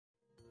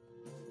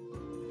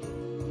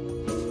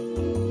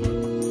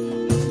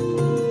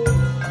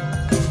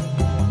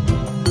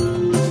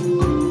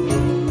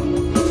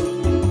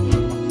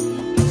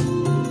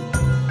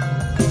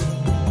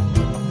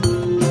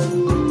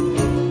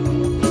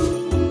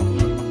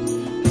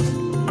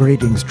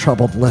Greetings,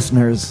 troubled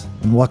listeners,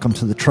 and welcome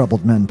to the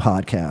Troubled Men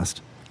podcast.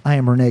 I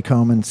am Renee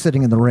Coman,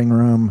 sitting in the ring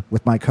room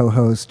with my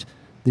co-host,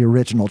 the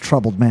original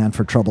troubled man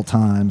for troubled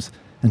times,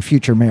 and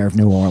future mayor of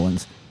New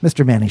Orleans,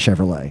 Mr. Manny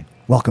Chevrolet.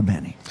 Welcome,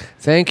 Manny.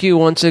 Thank you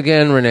once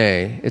again,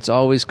 Renee. It's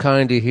always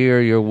kind to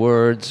hear your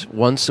words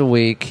once a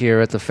week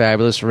here at the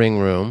fabulous ring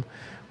room,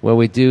 where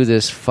we do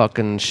this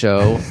fucking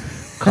show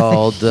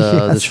called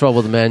the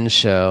Troubled Men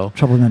Show.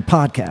 Troubled Men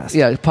podcast.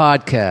 Yeah,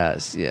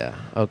 podcast. Yeah,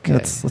 okay.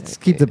 Let's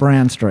keep the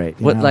brand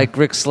straight. What, like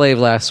Rick Slave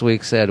last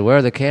week said, where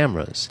are the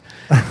cameras?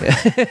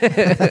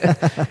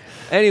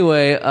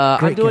 Anyway,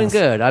 I'm doing guess.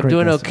 good. I'm Great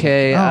doing guess.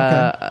 okay.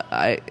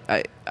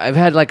 Okay. I've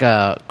had like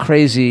a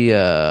crazy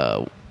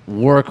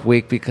work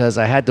week because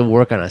I had to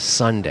work on a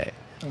Sunday.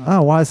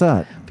 Oh, why is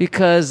that?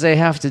 Because they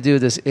have to do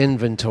this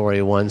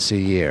inventory once a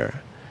year.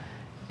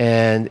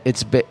 And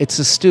it's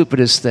the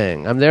stupidest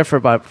thing. I'm there for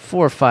about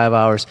 4 or 5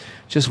 hours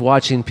just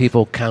watching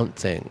people count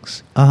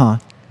things. Uh-huh.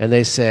 And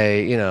they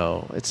say,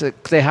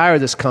 they hire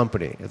this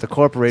company, the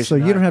corporation. So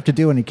you don't have to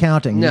do any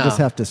counting. No. You just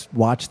have to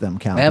watch them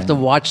count. I have to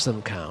watch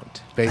them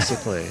count,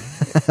 basically.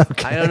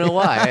 Okay. I don't know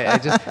why.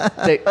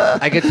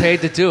 I get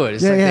paid to do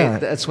it. It's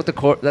that's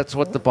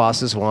what the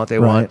bosses want. They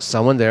want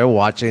someone there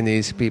watching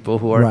these people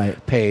who are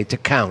paid to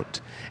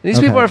count. And these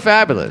people are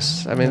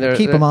fabulous. I mean,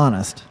 keep them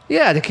honest.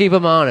 Yeah, to keep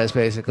them honest,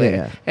 basically.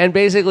 Yeah. And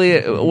basically,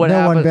 what no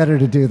happens? one better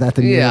to do that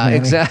than you. Yeah, Manny.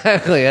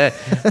 exactly.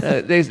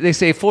 They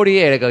say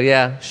 48. I go,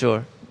 yeah,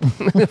 sure.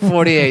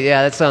 48.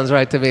 Yeah, that sounds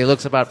right to me. It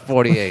looks about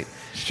 48.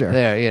 Sure.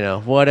 There,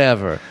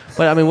 whatever.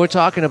 But I mean, we're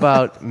talking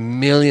about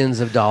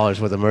millions of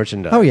dollars worth of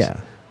merchandise. Oh yeah.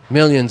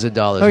 Millions of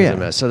dollars worth yeah. of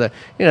mess. So that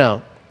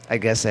I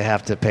guess they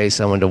have to pay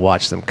someone to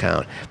watch them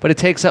count. But it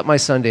takes up my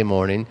Sunday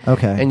morning.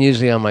 Okay. And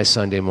usually on my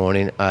Sunday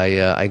morning,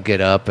 I get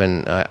up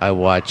and I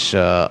watch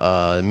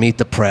Meet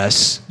the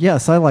Press.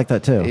 Yes, I like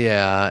that too.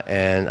 Yeah,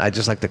 and I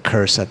just like to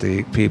curse at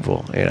the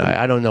people.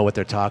 I don't know what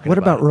they're talking What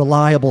about. about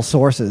Reliable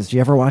Sources? Do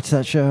you ever watch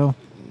that show?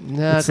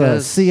 No, It's a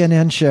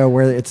CNN show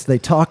where they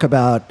talk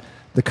about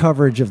the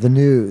coverage of the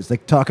news. They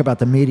talk about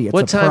the media. It's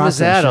What a time is process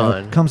that show.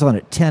 on? It comes on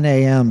at 10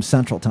 a.m.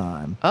 Central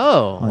Time.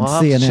 Oh, on I'll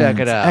have CNN. to check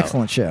it It's an out.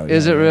 excellent show.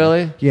 Is it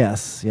really?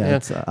 Yes. Yeah.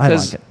 Yeah, I like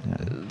 'cause it. Yeah.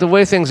 The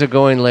way things are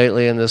going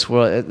lately in this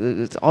world,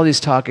 it's all these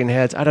talking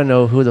heads, I don't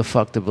know who the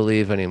fuck to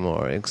believe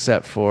anymore,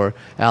 except for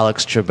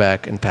Alex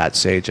Trebek and Pat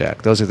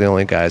Sajak. Those are the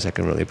only guys I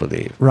can really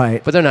believe.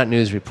 Right. But they're not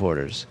news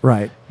reporters.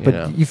 Right. You But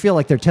know. you feel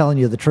like they're telling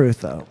you the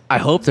truth, though. I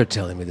hope they're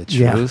telling me the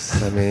Yeah.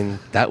 truth. I mean,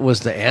 that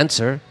was the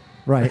answer.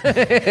 Right.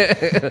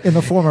 In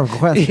the form of a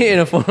question. In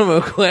a form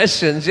of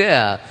questions,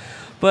 yeah.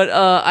 But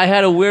I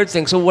had a weird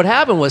thing. So what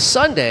happened was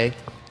Sunday,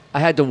 I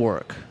had to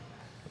work.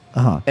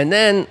 Uh-huh. And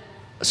then,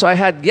 so I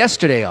had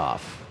yesterday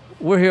off.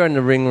 We're here in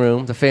the ring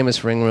room, the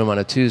famous ring room on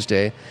a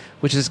Tuesday,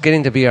 which is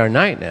getting to be our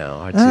night now,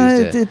 our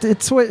Tuesday.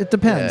 It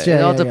depends. Yeah,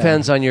 it all yeah.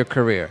 depends on your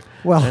career.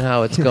 Well, and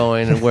how it's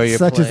going and where you're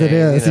such playing. as it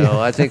is, yeah.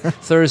 I think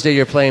Thursday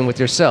you're playing with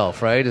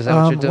yourself, right? Is that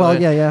what you're doing?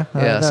 Well,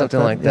 yeah. Something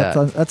like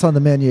that. That's on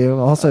the menu.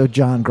 Also,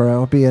 John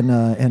Groh being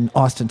in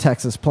Austin,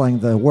 Texas,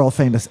 playing the world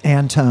famous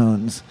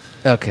Antones.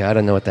 Okay, I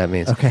don't know what that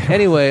means. Okay.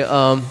 Anyway,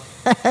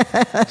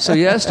 so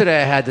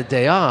yesterday I had the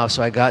day off,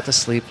 so I got to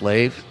sleep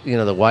late.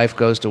 The wife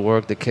goes to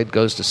work, the kid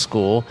goes to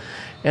school,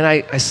 and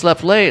I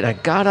slept late. I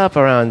got up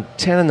around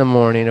 10 in the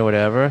morning or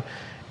whatever,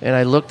 and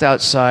I looked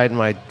outside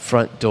my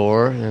front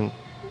door and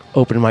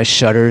opened my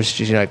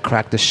shutters. I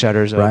cracked the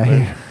shutters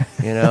open,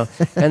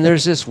 and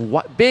there's this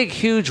big,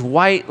 huge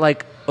white,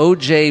 like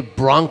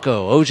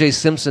O.J.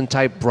 Simpson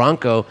type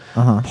Bronco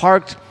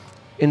parked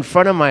in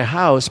front of my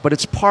house, but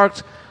it's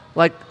parked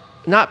like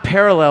not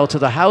parallel to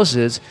the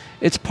houses.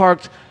 It's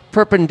parked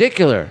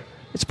perpendicular.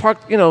 It's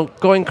parked,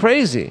 going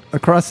crazy.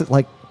 Across it,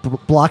 like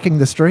blocking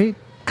the street?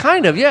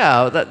 Kind of,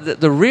 yeah.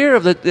 The rear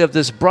of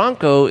this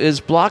Bronco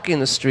is blocking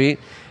the street,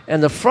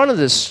 and the front of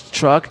this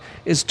truck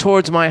is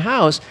towards my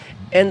house.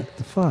 And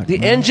the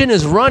engine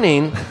is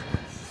running,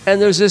 and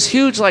there's this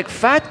huge, like,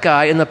 fat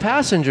guy in the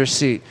passenger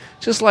seat,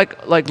 just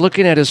like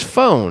looking at his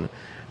phone.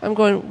 I'm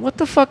going, what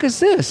the fuck is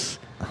this?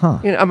 Huh.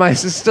 Am I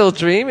still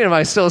dreaming? Am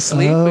I still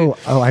asleep?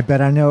 Oh, I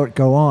bet I know it.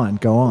 Go on.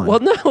 Well,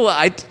 no.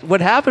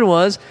 What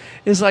happened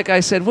is like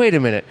I said, wait a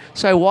minute.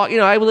 So I walked,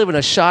 I live in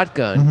a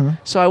shotgun. Mm-hmm.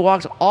 So I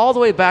walked all the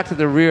way back to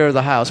the rear of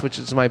the house, which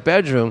is my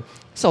bedroom.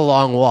 It's a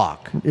long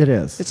walk. It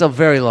is. It's a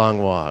very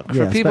long walk.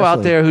 Yeah, For people out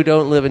especially- there who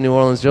don't live in New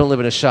Orleans, don't live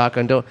in a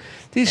shotgun,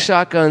 these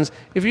shotguns,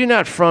 if you're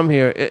not from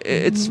here,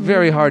 it's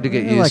very hard to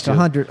get used like to.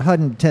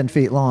 110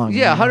 feet long.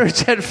 Yeah,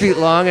 110 feet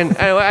long, and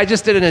I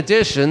just did an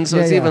addition, so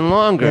it's even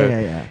longer.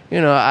 Yeah.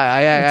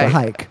 It's a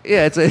hike.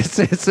 Yeah,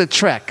 it's a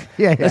trek.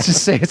 Yeah. Let's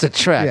just say it's a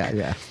trek.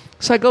 Yeah.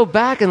 So I go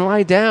back and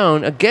lie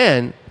down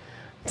again,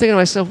 thinking to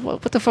myself,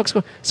 what the fuck's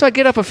going on? So I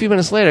get up a few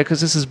minutes later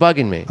because this is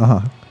bugging me.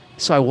 Uh-huh.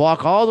 So I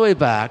walk all the way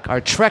back,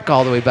 or trek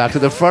all the way back to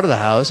the front of the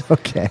house.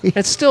 Okay. And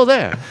it's still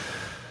there.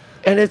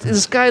 And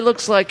this guy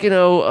looks like,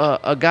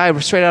 a guy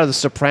straight out of The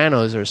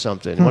Sopranos or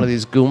something. One of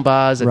these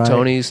Goombas that Right.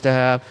 Tony used to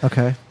have.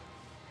 Okay.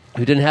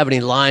 Who didn't have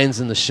any lines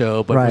in the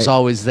show, but was Right.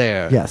 always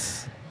there.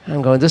 Yes.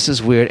 I'm going, this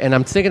is weird. And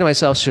I'm thinking to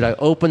myself, should I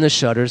open the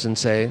shutters and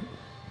say,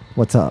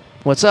 What's up?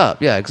 What's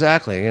up? Yeah,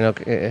 exactly.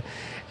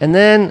 And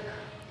then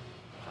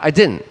I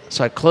didn't.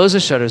 So I closed the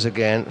shutters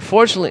again.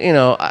 Fortunately,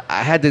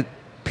 I had to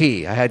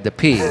pee.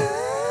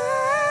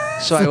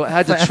 So I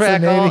had to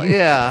track all.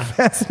 Yeah.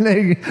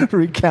 Fascinating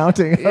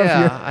recounting.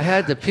 Yeah, I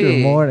had to pee.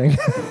 Your morning.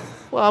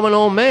 Well, I'm an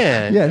old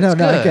man. Yeah, no,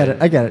 It's I get good. it.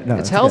 I get it. No,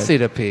 it's healthy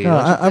to pee. No,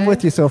 don't you I'm think?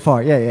 with you so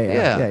far.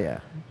 Yeah.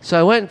 So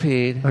I went and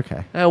peed.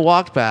 Okay. And I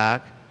walked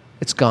back.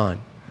 It's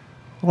gone.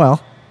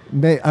 Well,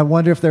 I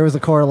wonder if there was a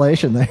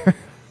correlation there.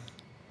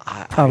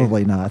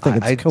 Probably not. I think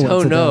it's I coincidental.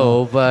 don't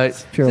know, but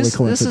It's purely this is the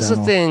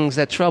coincidental. things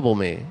that trouble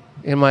me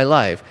in my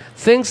life.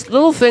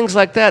 Little things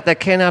like that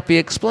cannot be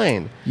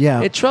explained.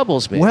 Yeah. It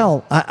troubles me.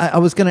 Well, I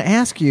was going to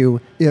ask you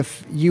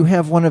if you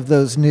have one of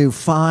those new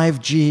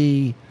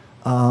 5G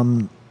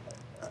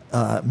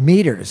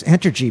meters,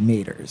 Entergy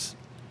meters,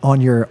 on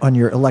your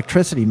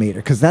electricity meter,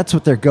 because that's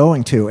what they're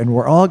going to, and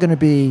we're all going to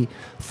be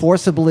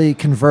forcibly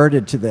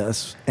converted to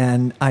this.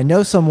 And I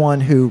know someone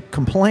who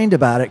complained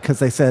about it because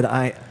they said,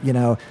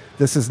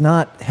 this is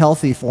not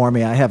healthy for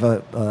me. I have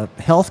a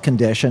health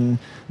condition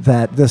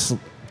that this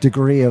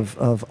degree of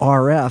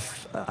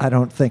RF I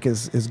don't think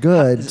is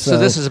good. so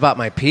this is about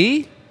my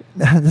pee?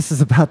 This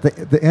is about the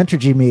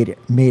Entergy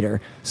meter.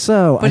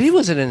 So, But he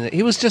wasn't in it.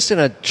 He was just in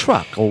a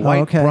truck, a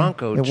white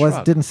Bronco it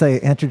truck. didn't say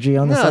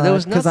Entergy on the No, side there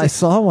was because I nothing.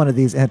 saw one of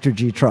these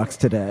Entergy trucks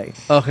today,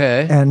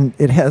 Okay. and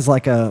it has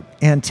like a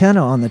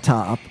antenna on the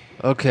top,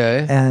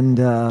 Okay. and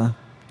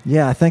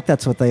yeah, I think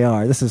that's what they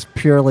are. This is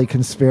purely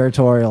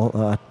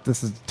conspiratorial.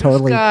 This is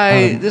totally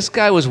This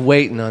guy was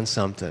waiting on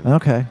something.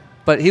 okay,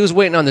 But he was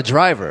waiting on the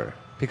driver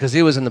because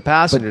he was in the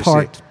passenger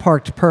but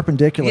parked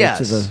perpendicular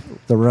Yes. to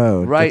the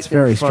road. Right It's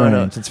very in front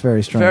strange. of- It's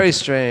very strange. Very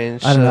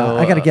strange. I don't know. So,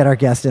 I got to get our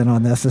guest in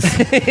on this.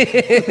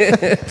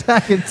 I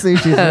can see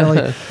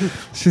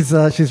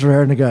she's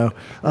raring to go.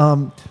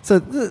 So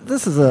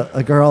this is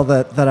a girl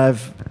that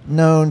I've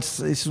known.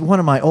 She's one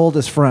of my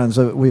oldest friends.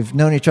 We've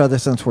known each other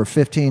since we're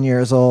 15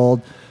 years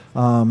old.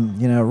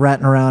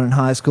 Ratting around in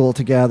high school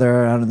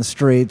together, out in the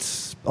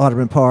streets,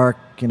 Audubon Park.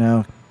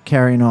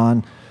 Carrying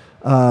on.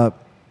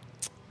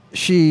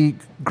 She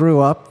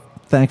grew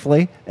up,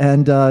 thankfully,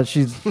 and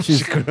she's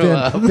grew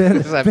up. What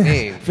does that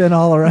mean? been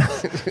all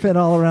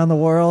around the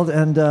world,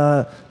 and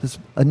is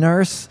a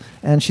nurse,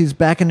 and she's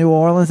back in New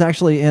Orleans,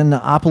 actually in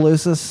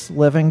Opelousas,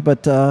 living,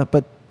 but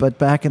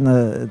back in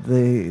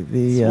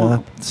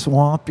the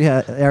swamp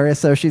area.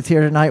 So she's here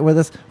tonight with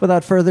us.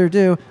 Without further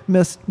ado,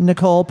 Miss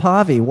Nicole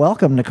Pavi.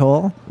 Welcome,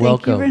 Nicole. Thank you,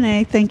 Welcome.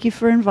 Renee. Thank you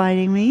for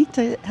inviting me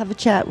to have a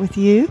chat with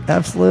you.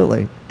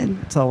 Absolutely, And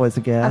it's always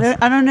a gas.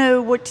 I don't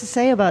know what to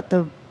say about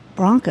the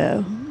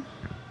Bronco,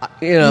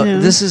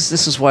 This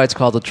is why it's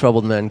called the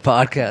Troubled Men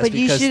podcast. but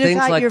you because should have things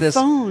got like your this.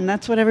 phone.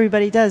 That's what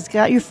everybody does.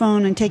 Got your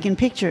phone and taken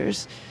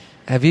pictures.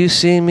 Have you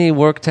seen me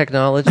work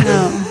technology?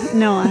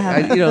 No, I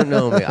haven't. You don't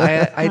know me.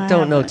 I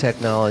don't know haven't.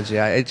 technology.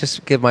 I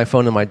just give my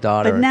phone to my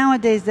daughter. But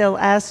nowadays they'll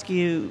ask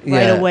you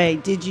right Yeah. away.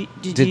 Did you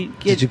did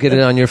you get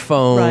it on your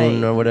phone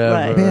Right, or whatever?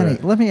 right. Manny,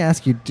 let me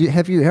ask you: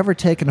 have you ever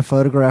taken a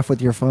photograph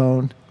with your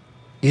phone?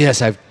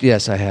 Yes, I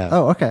have.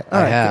 Oh, okay. All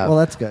I right. have. Well,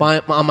 that's good.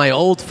 On my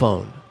old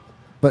phone.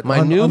 But My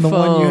on, new on the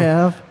phone. one you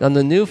have, On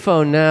the new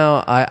phone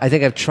now, I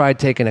think I've tried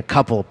taking a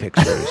couple of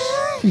pictures.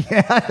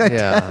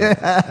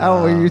 Yeah.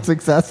 how were you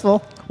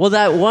successful? Well,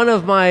 that one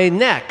of my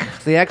neck,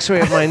 the X-ray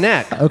of my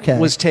neck, Okay.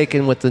 was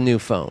taken with the new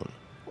phone.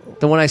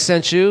 The one I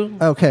sent you.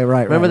 Okay,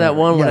 right. Remember that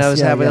one when I was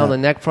having all the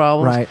neck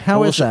problems? Right. How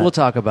we'll, is that? We'll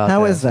talk about that.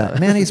 How is that?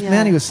 Yeah.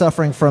 Manny was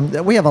suffering from.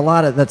 We have a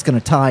lot of that's going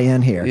to tie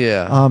in here.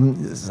 Yeah.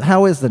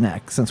 How is the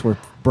neck? Since we're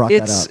brought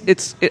that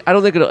up. I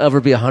don't think it'll ever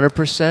be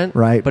 100%.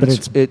 Right, but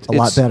it's a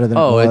lot better than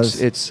it was.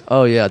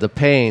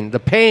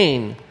 The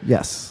pain,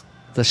 Yes.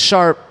 the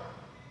sharp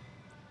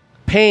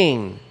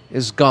pain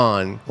is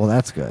gone, Well,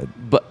 that's good.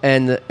 but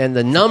and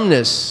the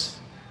numbness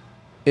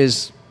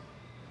is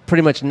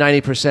pretty much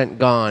 90%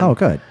 gone. Oh,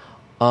 good.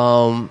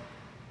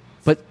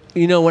 But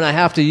when I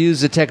have to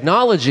use the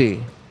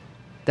technology,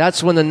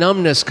 that's when the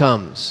numbness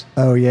comes.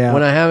 Oh, yeah.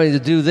 When I'm having to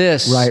do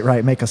this.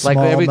 Right. Make a small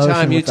Like every motion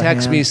time you with the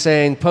text me hand.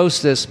 saying,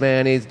 post this,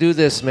 Manny, do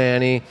this,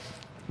 Manny,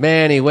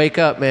 wake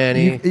up,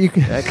 Manny, You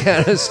can- that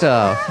kind of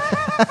stuff.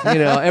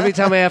 Every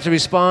time I have to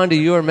respond to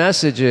your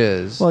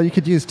messages. Well, you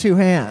could use two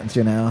hands.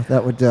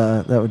 That would.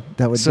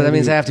 So that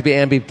means I have to be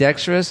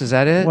ambidextrous? Is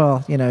that it?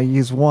 Well,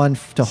 use one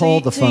to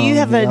hold the so phone. you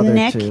have the a other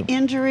neck two.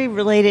 injury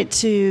related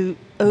to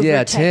over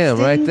yeah, Tim,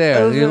 texting? right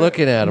there. You're Over-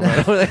 looking at him right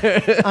over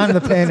there. I'm the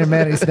pain in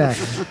Manny's neck.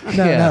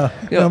 No.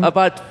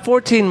 About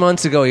 14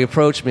 months ago, he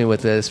approached me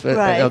with this. But,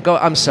 Right.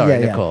 I'm sorry,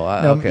 Yeah. Nicole.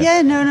 No, Okay.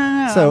 Yeah, no.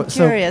 I'm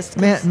curious.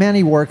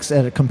 Manny works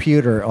at a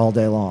computer all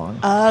day long.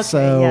 Okay,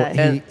 so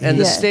yeah. And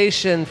the Yeah.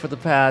 station for the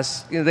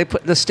past, they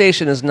put the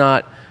station is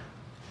not.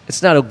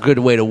 It's not a good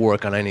way to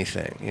work on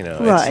anything.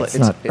 Right. it's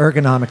not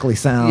ergonomically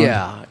sound.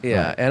 Yeah.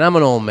 Right. And I'm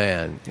an old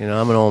man.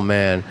 I'm an old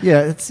man.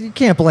 Yeah, you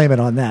can't blame it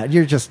on that.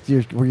 You're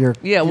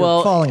Yeah,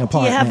 well, falling Do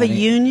apart. you have Manny. a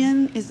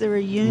union? Is there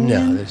a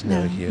union? No, there's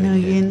no union. No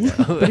union.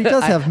 But he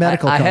does have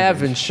medical I coverage.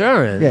 have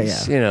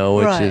insurance. Yeah.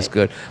 Which Right. is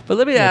good. But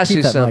let me Yeah, ask keep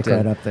you that mic something.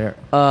 right up there.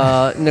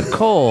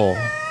 Nicole,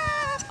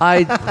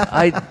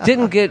 I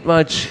didn't get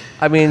much.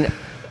 I mean,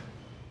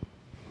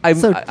 we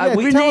tell us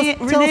Renee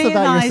about and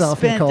I yourself,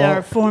 spent Nicole.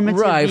 our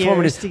formative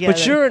years together.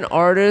 But you're an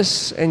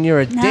artist and you're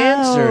a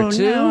dancer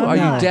too. No, Or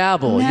no. you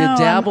dabble? No, you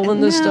dabble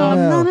in this no. stuff?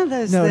 None of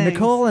those No, things.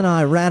 Nicole and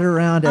I rat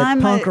around at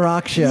I'm punk a-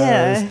 rock shows.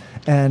 yeah.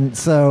 And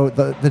so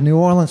the New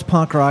Orleans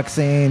punk rock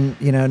scene,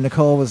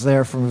 Nicole was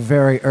there from a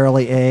very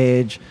early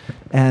age.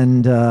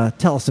 And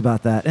tell us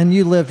about that. And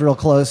you lived real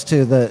close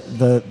to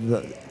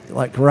the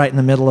like right in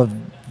the middle of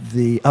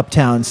the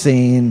uptown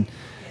scene.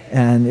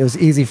 And it was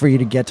easy for you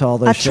to get to all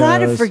those I shows. try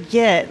to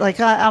forget. Like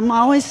I'm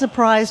always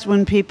surprised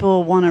when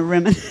people want to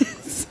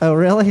reminisce. Oh,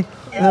 really?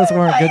 Those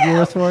weren't good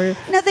years for you?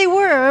 No, they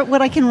were.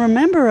 What I can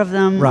remember of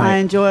them, Right. I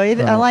enjoyed.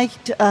 Right. I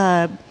liked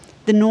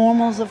the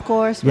Normals, of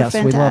course. Were Yes,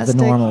 we love the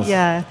fantastic. Normals.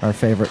 Yeah, Our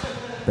favorite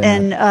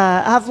band. and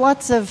I have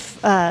lots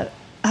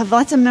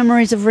of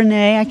memories of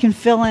Renee. I can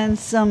fill in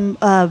some.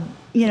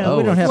 we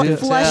don't have to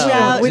flesh tell.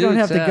 out. We don't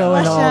have to go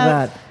into all Flesh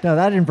out. that. No,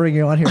 I didn't bring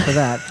you on here for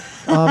that.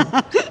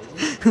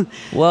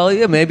 Well,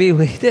 yeah, maybe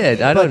we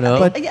did. I don't know.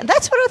 but- Yeah,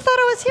 that's what I thought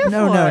I was here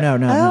No, for. no, no,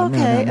 no, Oh, no,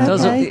 okay, no, no.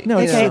 okay. No,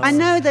 it's- okay. it's- I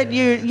know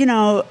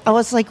that I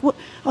was like,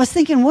 I was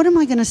thinking, what am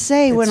I going to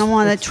say when I'm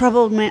on a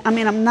troubled man? I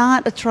mean, I'm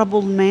not a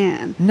troubled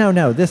man, no,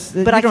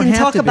 but I can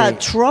talk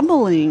about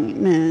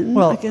troubling men.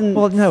 Well, I can,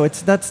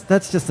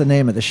 that's just the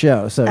name of the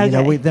show. So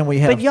okay. we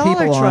have But y'all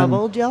people are on.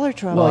 troubled. Y'all are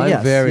troubled. Well, I'm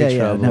yes, very yeah.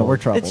 No, troubled. we're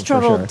troubled. It's for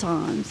troubled sure.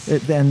 times.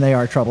 And they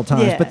are troubled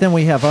times. Yeah. But then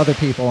we have other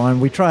people on.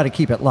 We try to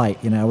keep it light.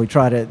 We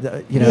try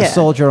to Yeah.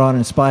 soldier on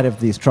in spite of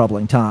these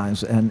troubling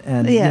times. And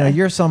Yeah.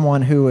 you're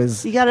someone who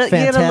is You gotta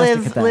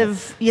fantastic at that.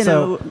 live,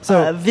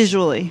 So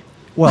visually.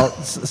 well,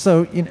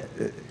 so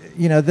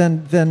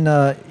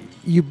then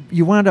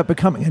you wound up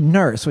becoming a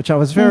nurse, which I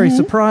was very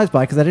surprised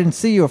by because I didn't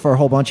see you for a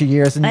whole bunch of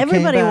years. And you came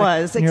Everybody back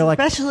was, and you're like,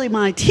 especially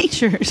my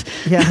teachers.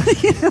 yeah.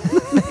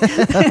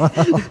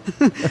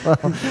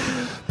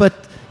 But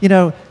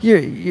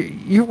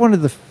you're one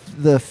of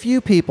the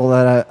few people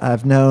that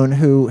I've known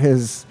who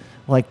has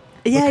like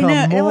Yeah, I become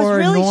know. I was more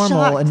really normal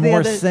shocked and the more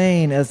other-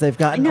 sane as they've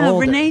gotten No,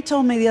 older. Renee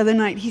told me the other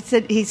night. He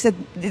said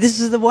this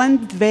is the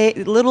one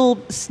little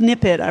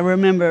snippet I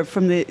remember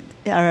from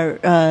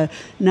our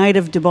night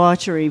of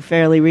debauchery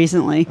fairly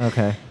recently.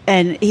 Okay.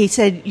 And he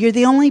said, "You're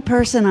the only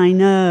person I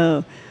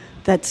know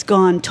that's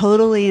gone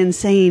totally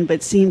insane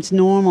but seems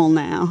normal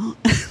now."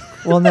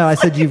 Well, no, I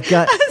said you've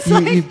got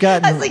you've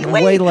gotten I was like,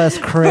 way wait, less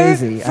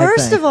crazy.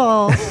 First of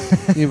all,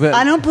 You bet.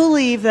 I don't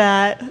believe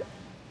that.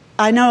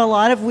 I know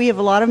we have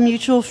a lot of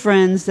mutual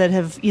friends that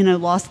have,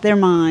 lost their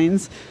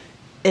minds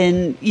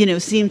and,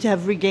 seem to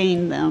have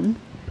regained them.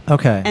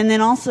 Okay. And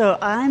then also,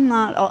 I'm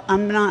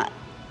not,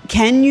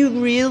 can you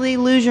really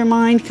lose your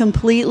mind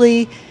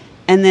completely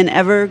and then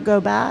ever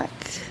go back?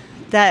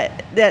 I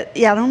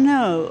don't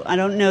know. I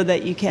don't know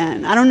that you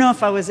can. I don't know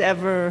if I was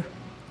ever,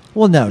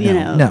 well, no,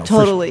 no, for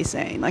totally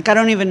sane. Like, I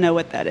don't even know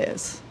what that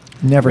is.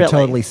 never really.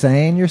 totally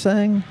sane. You're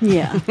saying?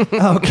 Yeah.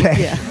 Okay.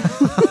 Yeah.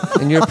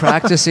 And you're a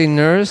practicing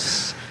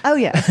nurse? Oh,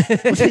 yeah.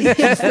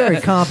 She's very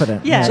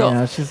competent. Yeah.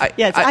 So, she's,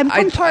 Yes, I'm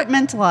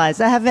compartmentalized.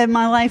 I have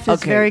my life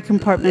is very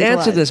compartmentalized.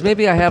 Answer this.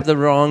 Maybe I have the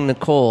wrong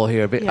Nicole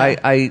here, but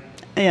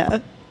Yeah.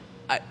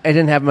 I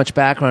didn't have much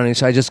background on you,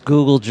 so I just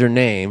Googled your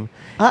name.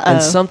 Uh-oh.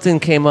 And something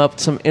came up,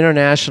 some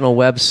international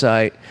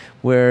website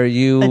where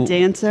you... A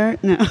dancer?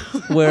 No.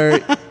 where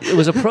it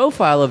was a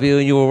profile of you,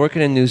 and you were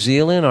working in New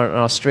Zealand or in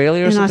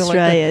Australia or In something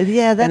Australia. like that.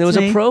 Yeah, that's And there was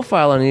me. a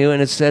profile on you,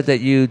 and it said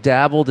that you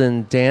dabbled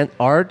in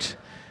art,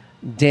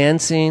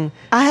 dancing,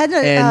 I had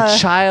and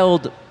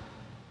child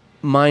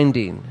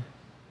minding.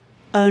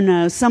 Oh,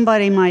 no.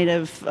 Somebody might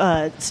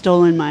have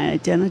stolen my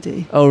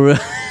identity. Oh, really?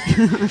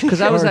 Because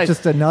I was or like,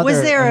 just another.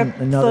 Was there a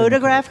another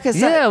photograph? Because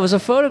yeah, it was a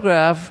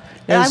photograph,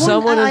 and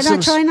someone in I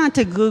some. try not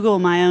to Google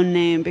my own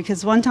name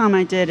because one time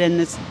I did, and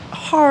this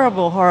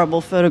horrible,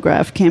 horrible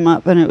photograph came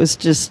up, and it was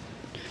just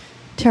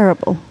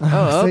terrible.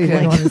 Oh, So you okay.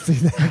 didn't want to see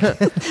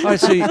that. All right,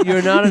 so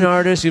you're not an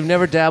artist. You've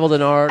never dabbled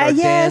in art or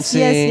Yes,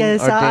 dancing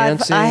yes. or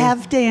dancing. I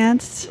have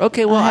danced.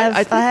 Okay, well, I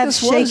think have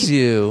this was shaken-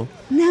 you.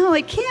 No,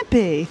 it can't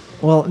be.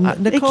 Well, It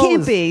Nicole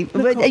can't is- be.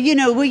 Nicole-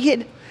 But we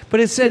get. But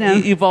it said You know.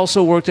 you've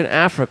also worked in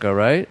Africa,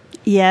 right?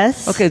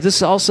 Yes. Okay,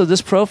 this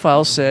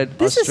profile said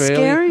This Australia. is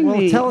scaring Well,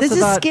 me. tell us This is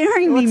about-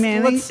 scaring me,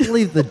 Manny. Let's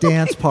leave the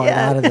dance part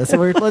Yeah. out of this.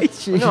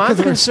 No, I'm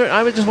concerned.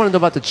 I just want to know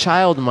about the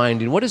child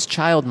minding. What is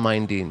child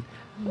minding?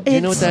 Do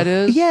you know what that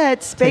is? Yeah,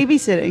 it's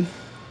babysitting.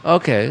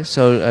 Okay,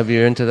 so are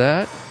you into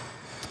that?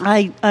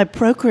 I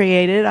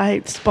procreated.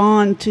 I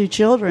spawned 2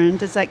 children.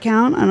 Does that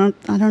count?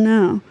 I don't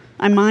know.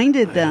 I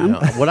minded them. No,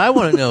 what I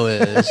want to know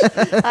is,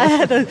 I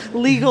had a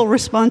legal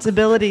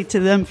responsibility to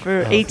them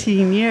for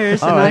 18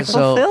 years, and All I right,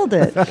 so- fulfilled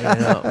it.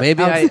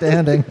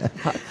 Outstanding.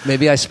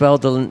 maybe I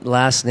spelled the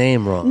last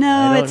name wrong. No,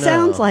 I it don't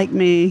sounds know. like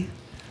me.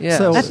 Yeah.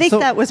 So- I think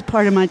that was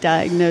part of my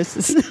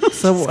diagnosis.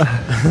 So,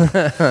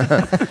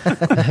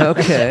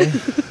 okay.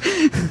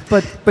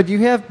 but you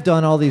have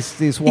done all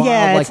these wild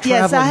like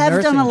yes, traveling I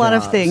have done a nursing lot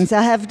of jobs. things.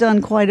 I have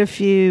done quite a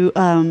few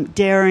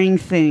daring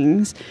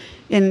things,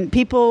 and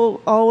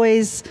people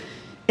always,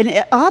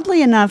 and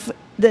oddly enough,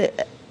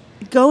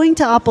 going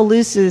to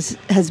Opelousas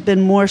has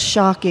been more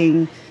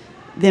shocking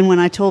than when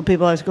I told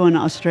people I was going to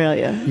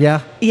Australia.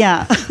 Yeah.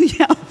 Yeah,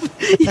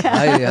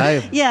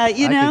 yeah, yeah.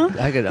 You know,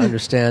 I could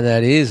understand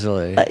that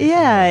easily.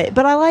 yeah.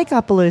 But I like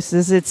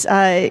Opelousas. It's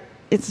a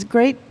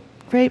great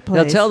place.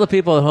 Now tell the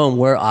people at home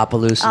where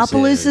Opelousas is.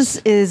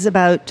 Opelousas is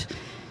about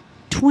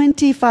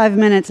 25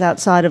 minutes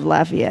outside of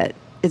Lafayette.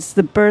 It's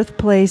the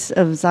birthplace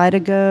of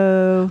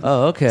Zydeco.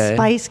 Oh, okay.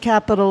 Spice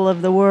capital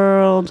of the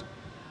world.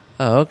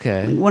 Oh,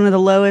 okay. One of the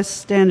lowest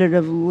standard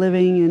of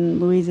living in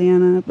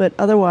Louisiana, but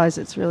otherwise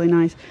it's really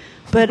nice.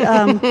 But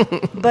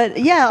but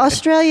yeah,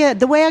 Australia.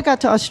 The way I got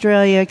to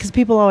Australia, because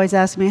people always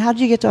ask me, "How did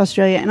you get to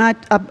Australia?" And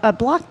I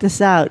blocked this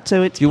out,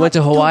 so it's You went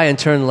to Hawaii and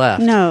turned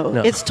left.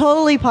 No, it's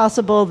totally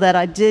possible that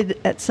I did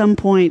at some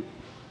point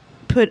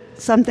put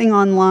something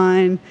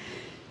online,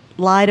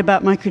 lied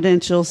about my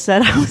credentials,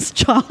 said I was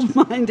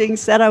childminding,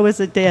 said I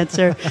was a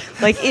dancer.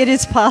 Like, it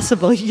is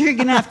possible. You're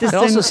going to have to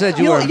send me... also said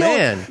you were a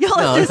man. You'll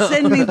have to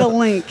send me the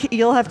link.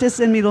 You'll have to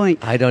send me the link.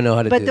 I don't know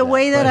how to do that. But the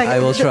way that I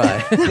will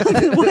try.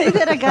 The way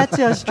that I got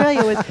to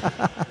Australia was,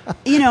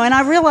 and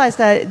I realized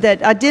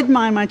that I did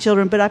mind my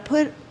children, but I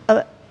put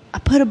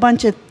a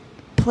bunch of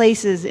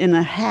places in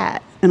a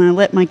hat, and I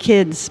let my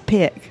kids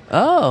pick.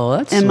 Oh,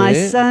 that's And sweet. my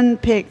son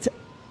picked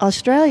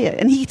Australia.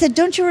 And he said,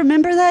 "Don't you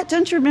remember that?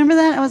 Don't you remember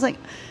that?" I was like,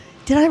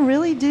 did I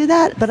really do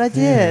that? But I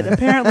did. Yeah.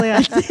 Apparently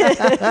I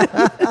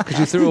did. Because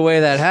you threw away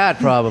that hat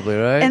probably,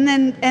 right? And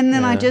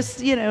then I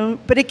just,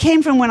 but it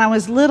came from when I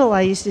was little.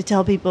 I used to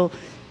tell people,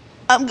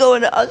 I'm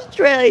going to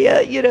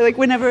Australia. Like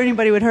whenever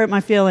anybody would hurt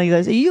my feelings,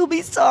 I say, "You'll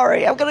be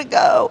sorry. I'm going to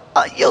go.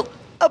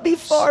 I'll be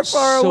far,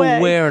 far away."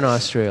 So where in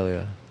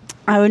Australia?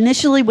 I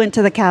initially went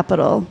to the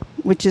capital,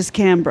 which is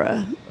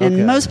Canberra. And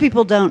Okay. most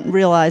people don't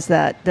realize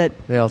that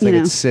They all think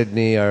it's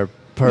Sydney or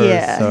Perth.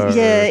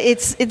 Yeah,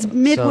 it's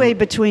midway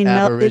between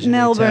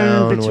Melbourne,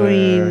 town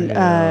between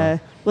where,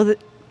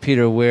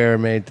 Peter Weir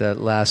made that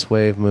Last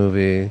Wave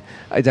movie.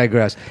 I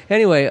digress.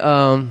 Anyway,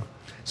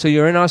 so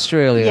you're in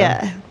Australia.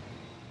 Yeah.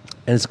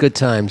 And it's good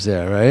times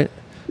there, right?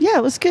 Yeah,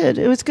 it was good.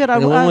 It was good.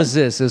 And when was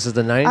this? This is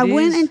the 90s? I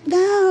went in,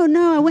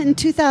 I went in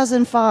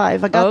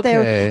 2005. I got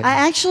there.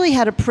 I actually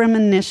had a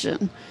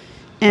premonition.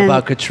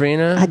 About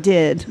Katrina? I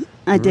did.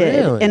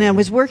 Really? And I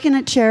was working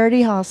at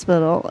Charity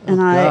Hospital, and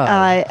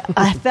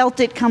I felt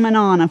it coming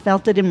on. I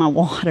felt it in my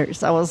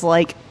waters. I was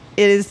like,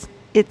 it's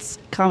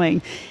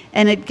coming.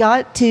 And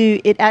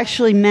it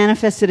actually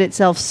manifested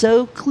itself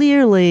so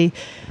clearly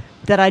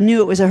that I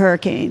knew it was a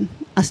hurricane.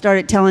 I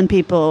started telling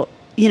people,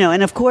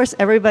 and of course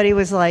everybody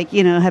was like,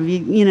 have you,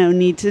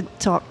 need to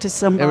talk to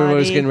somebody. Everybody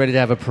was getting ready to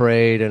have a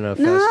parade and a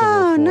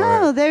festival.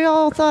 No, they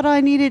all thought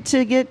I needed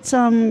to get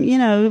some,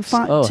 tuned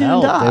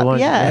help. up.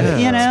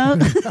 Yeah.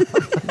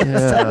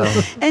 So,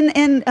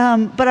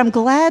 but I'm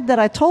glad that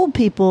I told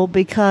people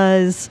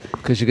because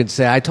you can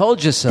say, "I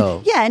told you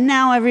so." Yeah, and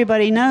now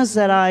everybody knows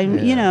that I'm,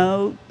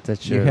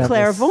 that you're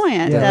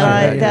clairvoyant.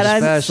 That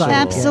I'm special.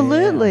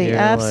 Absolutely.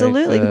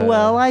 Like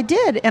well, I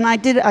did, and I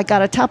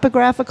got a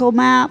topographical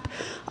map.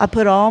 I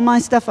put all my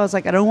stuff. I was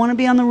like, I don't want to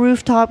be on the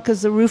rooftop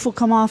because the roof will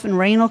come off and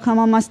rain will come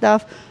on my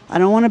stuff. I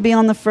don't want to be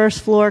on the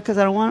first floor because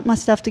I don't want my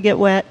stuff to get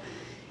wet.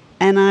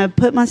 And I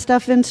put my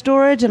stuff in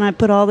storage, and I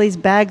put all these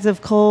bags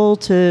of coal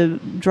to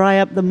dry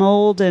up the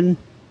mold, and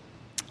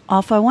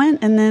off I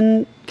went. And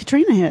then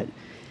Katrina hit.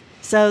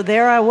 So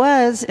there I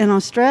was in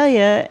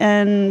Australia,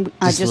 and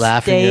I just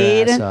laughing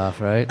stayed. Your ass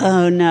off, right?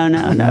 Oh,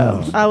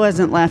 no. I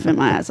wasn't laughing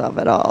my ass off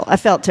at all. I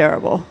felt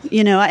terrible.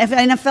 And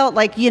I felt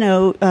like,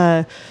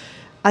 I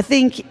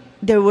think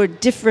there were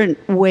different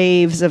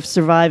waves of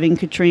surviving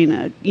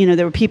Katrina.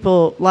 There were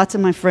people, lots of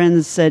my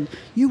friends said,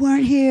 "You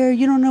weren't here,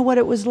 you don't know what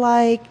it was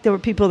like." There were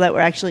people that were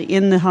actually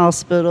in the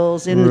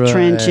hospitals, in the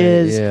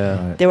trenches.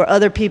 Yeah. Right. There were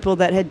other people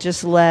that had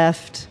just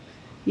left,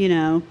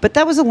 But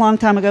that was a long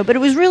time ago. But it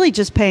was really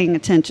just paying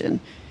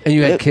attention. And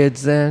you had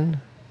kids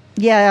then?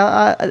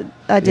 Yeah,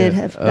 I did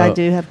Yeah. have. I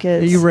do have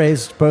kids. You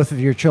raised both of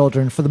your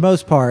children, for the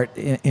most part,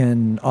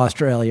 in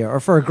Australia, or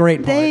for a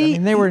great part.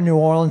 They were in New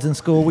Orleans in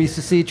school. We used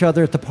to see each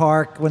other at the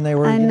park when they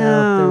were. I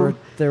know.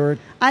 They were.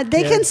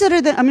 They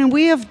consider that. I mean,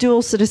 we have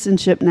dual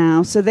citizenship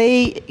now, so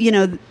they,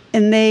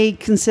 and they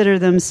consider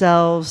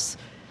themselves.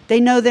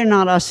 They know they're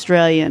not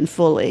Australian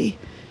fully,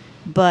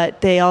 but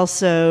they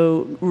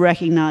also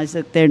recognize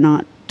that they're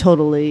not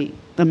totally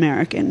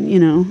American.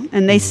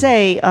 And they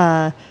say.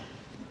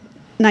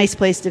 Nice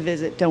place to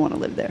visit. Don't want to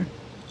live there.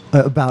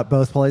 About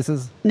both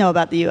places? No,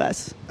 about the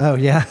U.S. Oh,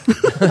 yeah.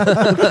 All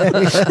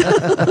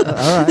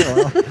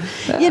right.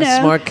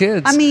 Well, smart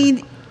kids. I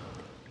mean,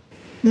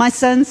 my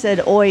son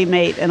said, "Oi,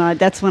 mate," and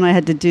that's when I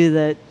had to do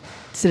the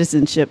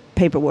citizenship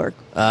paperwork.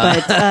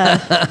 But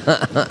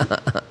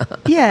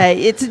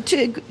it's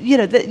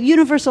the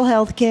universal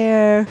health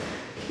care,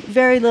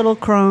 very little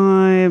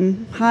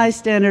crime, high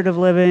standard of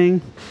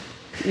living.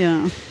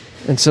 Yeah.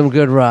 And some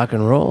good rock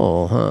and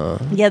roll, huh?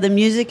 Yeah, the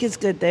music is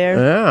good there.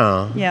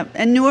 Yeah. Yeah,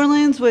 and New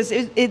Orleans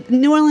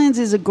New Orleans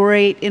is a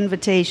great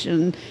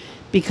invitation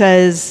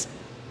because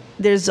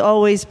there's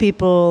always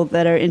people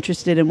that are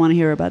interested and want to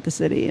hear about the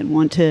city and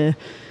want to,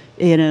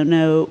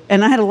 know.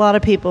 And I had a lot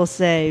of people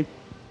say,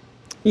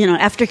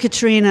 after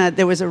Katrina,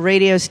 there was a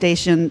radio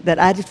station that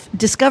I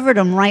discovered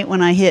them right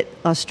when I hit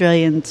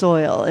Australian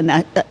soil.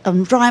 And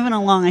I'm driving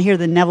along, I hear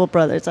the Neville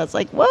Brothers. I was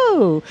like,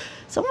 whoa,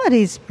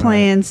 somebody's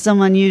playing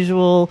some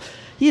unusual,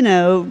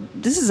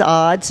 this is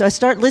odd. So I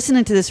start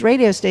listening to this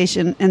radio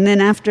station. And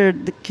then after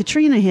the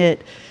Katrina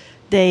hit,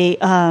 they're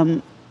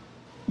on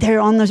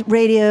the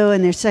radio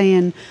and they're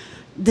saying,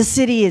 the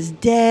city is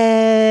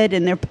dead,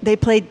 and they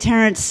played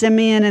Terrence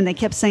Simeon, and they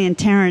kept saying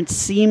Terrence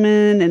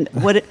Seaman, and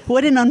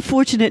what an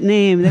unfortunate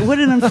name! What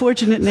an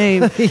unfortunate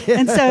name! Yeah.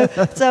 And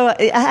so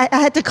I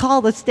had to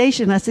call the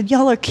station. I said,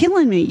 "Y'all are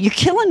killing me! You're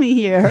killing me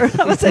here!"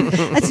 I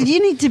said, "You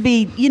need to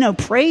be,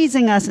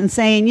 praising us and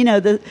saying,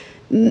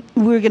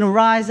 we're going to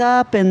rise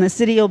up, and the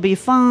city will be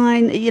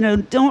fine.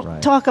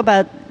 Don't talk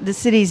about the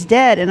city's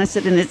dead." And I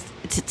said, "And it's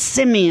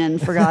Simeon,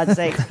 for God's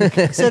sake."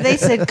 So they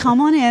said, "Come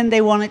on in."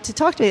 They wanted to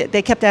talk to me.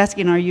 They kept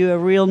asking, "Are you a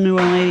real New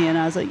Orleanian?"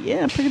 I was like,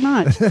 "Yeah, pretty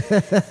much."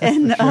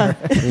 And I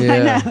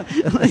know.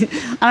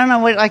 I don't know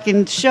what I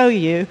can show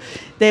you.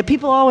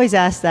 People always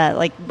ask that,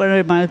 like,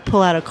 when I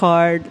pull out a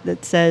card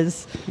that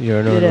says you're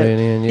an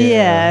Orleanian.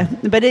 Yeah,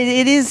 but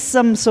it is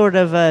some sort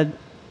of a.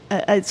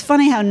 It's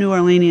funny how New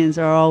Orleanians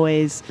are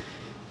always,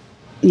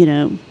 are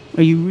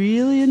you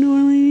really a New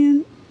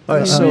Orleanian?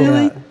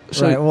 Really? Yeah.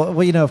 So, right.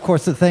 Well, of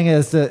course, the thing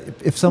is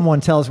that if someone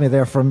tells me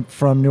they're from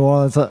New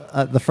Orleans,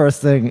 the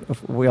first thing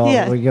we go,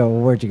 well,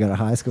 where'd you go to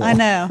high school? I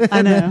know.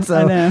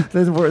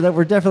 Then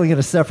we're definitely going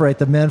to separate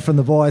the men from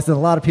the boys. And a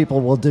lot of people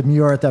will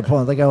demur at that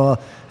point. They go,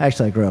 well,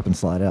 actually, I grew up in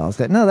Slidell. I was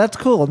like, no, that's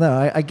cool.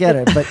 No, I get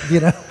it. But,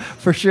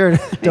 for sure,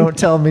 don't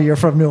tell me you're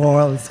from New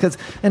Orleans.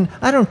 And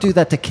I don't do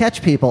that to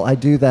catch people. I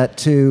do that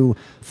to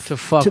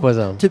fuck with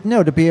them.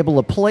 To be able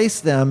to place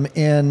them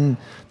in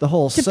the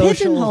whole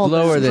social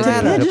lower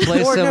than you. To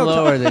place them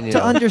lower than you.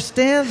 To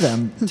understand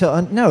them.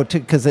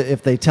 Because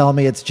if they tell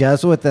me it's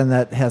Jesuit, then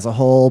that has a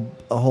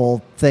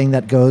whole thing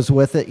that goes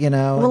with it,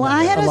 Well,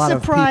 I had a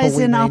surprise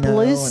in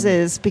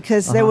Opelousas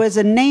because there was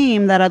a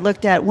name that I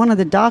looked at, one of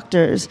the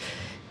doctors,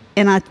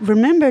 and I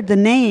remembered the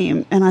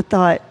name, and I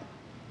thought,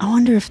 I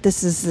wonder if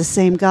this is the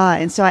same guy.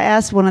 And so I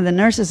asked one of the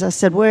nurses, I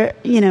said,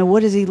 what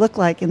does he look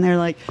like? And they're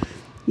like,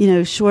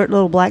 short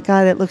little black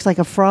guy that looks like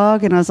a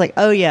frog. And I was like,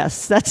 oh,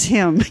 yes, that's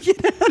him.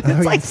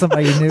 Like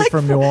somebody you knew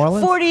from New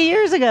Orleans? 40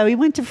 years ago, he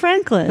went to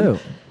Franklin. Who?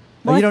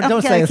 Well,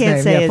 don't say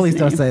his name. Yeah, please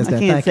don't say his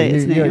name.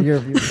 Thank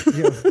you.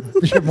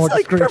 You're more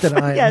discreet than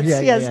I am.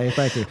 Yes.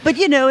 Thank you. But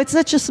it's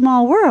such a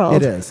small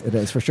world. It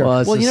is for sure.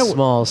 Well, it's a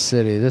small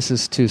city. This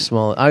is too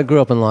small. I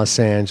grew up in Los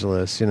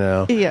Angeles.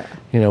 Yeah.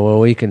 Where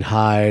we can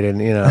hide and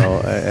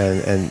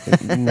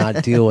and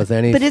not deal with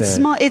anything. But it's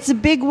small. It's a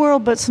big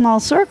world, but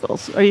small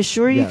circles. Are you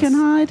sure you can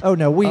hide? Oh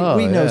no, we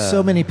know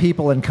so many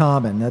people in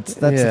common. That's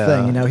the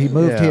thing. He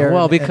moved here.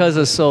 Well, because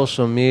of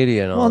social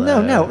media and all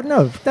that. Well,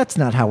 no. That's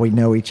not how we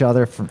know each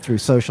other through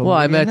social media.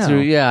 I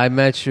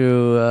met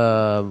you.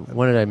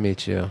 When did I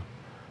meet you?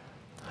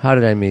 How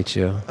did I meet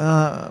you?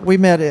 We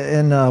met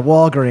in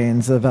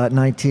Walgreens about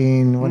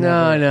 19. No.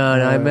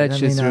 I met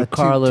you through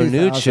Carlo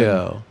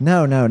Nuccio.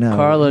 No.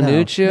 Carlo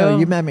Nuccio? No,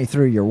 you met me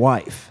through your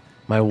wife.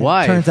 My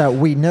wife? It turns out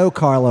we know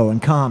Carlo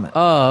in common.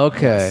 Oh,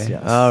 okay.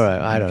 Yes. All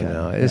right. I don't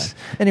know.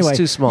 Anyway, it's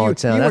too small a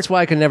town. That's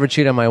why I can never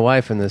cheat on my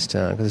wife in this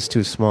town, because it's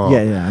too small.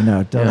 Yeah, I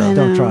know.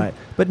 Don't try it.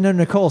 But no,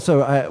 Nicole,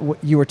 so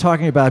you were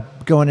talking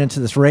about going into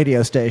this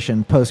radio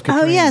station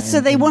post-Katrina. Oh, yeah. So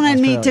they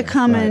wanted me to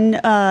come and,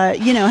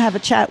 have a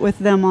chat with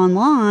them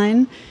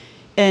online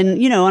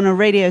and, on a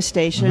radio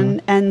station.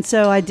 Mm-hmm. And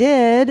so I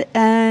did.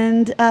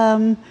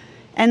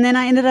 And then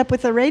I ended up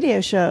with a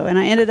radio show, and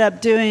I ended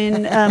up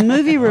doing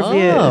movie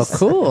reviews. Oh,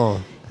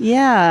 cool.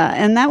 Yeah,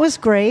 and that was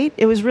great.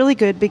 It was really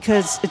good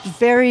because it's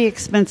very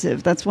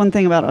expensive. That's one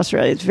thing about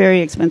Australia. It's very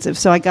expensive.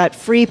 So I got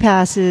free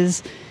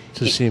passes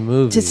to see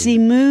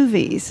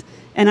movies.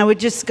 And I would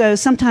just go,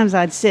 sometimes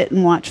I'd sit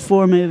and watch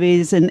 4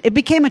 movies, and it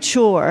became a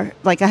chore.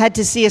 Like I had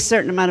to see a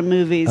certain amount of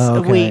movies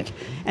a week.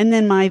 And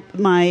then my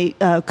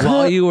cook...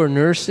 While you were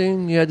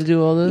nursing, you had to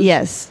do all this?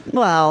 Yes.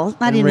 Well,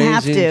 I didn't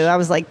have to. I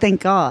was like,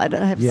 thank God.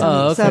 I have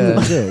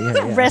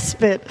some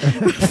respite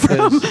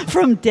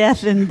from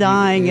death and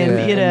dying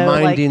and,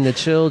 minding the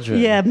children.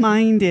 Yeah,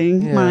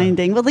 minding.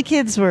 Well, the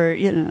kids were,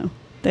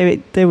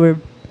 they were...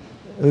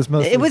 It was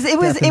mostly it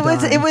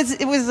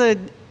was a...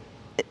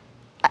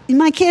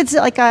 My kids,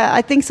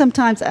 I think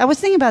sometimes, I was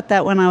thinking about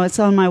that when I was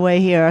on my way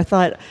here. I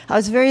thought I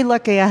was very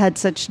lucky I had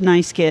such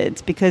nice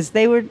kids because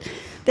they were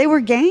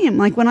game.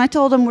 Like when I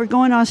told them we're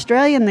going to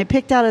Australia and they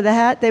picked out of the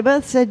hat, they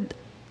both said,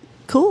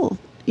 cool,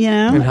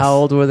 And how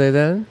old were they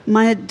then?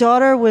 My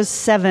daughter was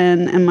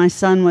 7 and my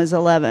son was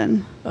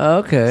 11.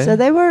 Okay. So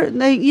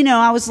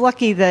I was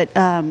lucky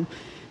that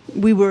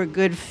we were a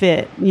good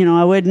fit.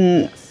 I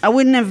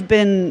wouldn't have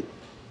been,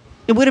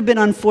 it would have been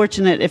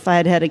unfortunate if I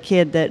had had a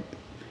kid that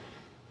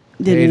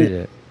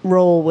didn't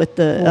roll with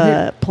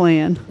the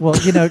plan. Well,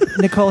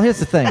 Nicole, here's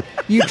the thing.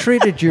 You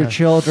treated your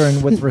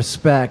children with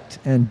respect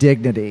and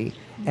dignity.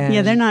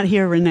 And they're not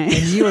here, Renee.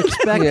 And you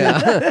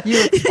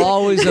expected...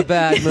 always a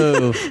bad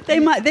move. They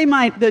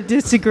might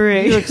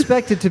disagree. You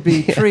expected to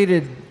be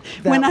treated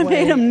when I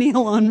made him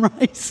kneel on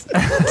rice.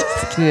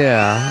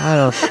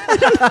 Yeah,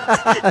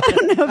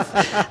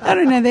 I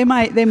don't know.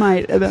 They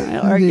might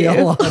argue.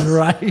 Kneel on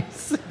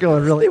rice.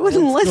 Going really. They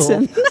wouldn't old school.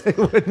 listen. They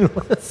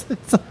wouldn't listen.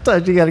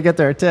 Sometimes you got to get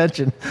their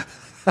attention.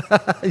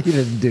 You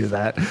didn't do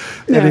that.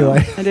 No,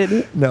 Anyway, I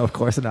didn't. No, of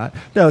course not.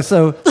 No,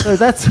 so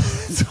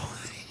that's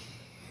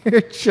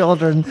your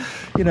children.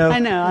 You know, I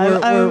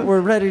know. We're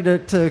ready to.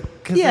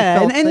 'Cause Yeah, they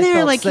felt, and they they're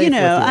felt like, safe you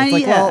know, with you. It's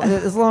like, yeah.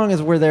 well, as long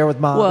as we're there with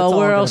mom. it's well, all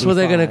where gonna else be were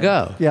they going to fine.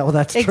 go? Yeah, well,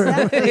 that's true.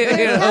 Exactly.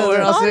 You know,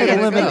 where else are they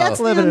gonna go? That's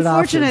the Limited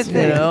unfortunate options.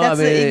 thing. You know, That's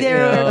I mean,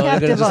 they're a you're going to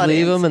captive just leave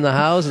audience. them in the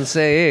house and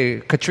say,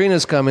 "Hey,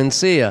 Katrina's coming,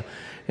 see ya."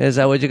 Is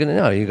that what you're going to?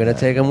 No, you're going to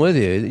take them with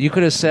you. You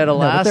could have said No,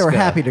 Alaska. but they were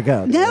happy to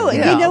go. No,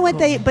 Yeah. you know what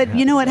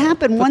you know what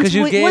happened once because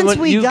you we gave once them,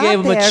 we you got gave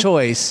them there. a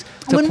choice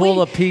to when pull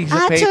we- a piece of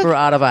I paper took-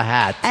 out of a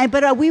hat.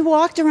 But we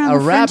walked around A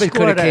the rabbit French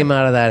could have Quarter. came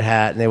out of that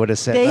hat, and they would have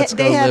said, "Let's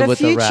go they had live a with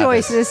few the rabbit."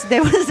 choices.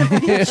 There was a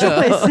few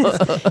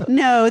choices.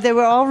 No, they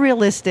were all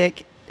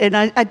realistic. And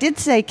I did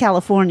say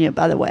California,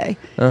 by the way.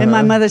 And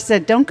my mother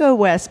said, "Don't go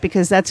west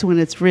because that's when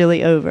it's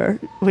really over."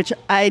 Which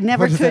I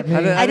never What does could.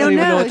 that mean? I don't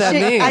even know what that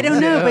means. I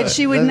don't know, Yeah. but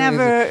she would Does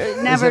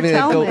that mean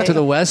tell go me. to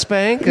the West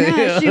Bank.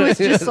 No, she was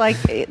just like,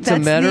 "That's the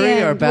Metairie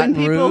end." or Baton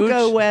When people Rouge?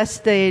 go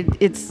west,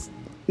 it's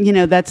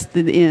that's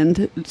the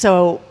end.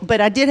 So,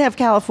 but I did have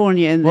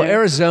California in there. Well,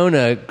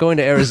 Arizona, going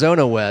to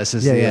Arizona West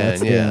is Yeah, the yeah, end.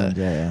 it's the end.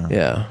 Yeah.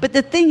 Yeah. But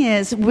the thing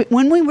is,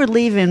 when we were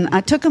leaving, I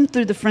took them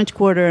through the French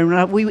Quarter,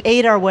 and we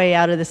ate our way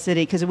out of the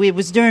city because it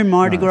was during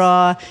Mardi Nice.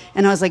 Gras,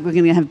 and I was like, "We're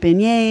going to have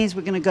beignets,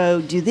 we're going to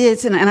go do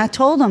this," and I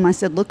told them, I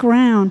said, "Look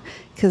around,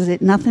 because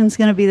nothing's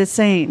going to be the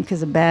same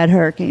because a bad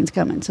hurricane's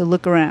coming. So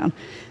look around."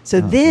 So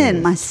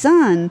then my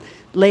son,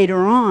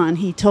 later on,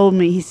 he told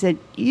me, he said,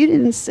 "You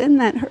didn't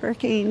send that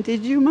hurricane,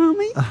 did you,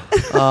 Mommy?"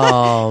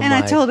 Oh, And I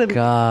told him,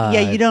 God.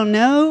 "Yeah, you don't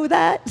know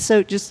that,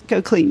 so just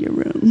go clean your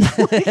room."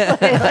 So,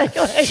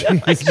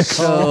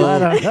 I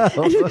don't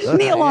know. Just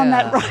kneel on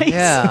that rice.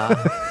 Yeah.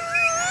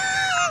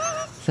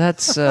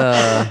 That's You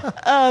and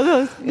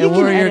can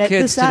where are your edit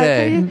kids this out,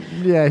 today?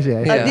 can you? Yeah.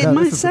 Yeah.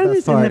 My This the son best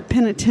is in the part.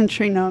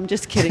 penitentiary. No, I'm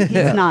just kidding.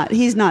 He's not.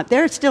 He's not.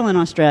 They're still in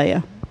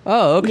Australia.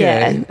 Oh, okay.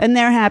 Yeah, and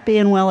they're happy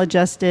and well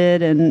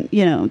adjusted, and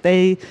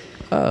they're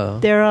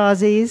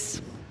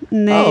Aussies.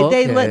 And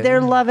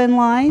they're loving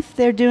life.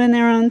 They're doing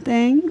their own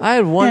thing. I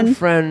had one And-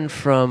 friend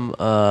from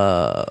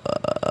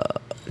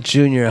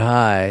junior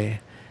high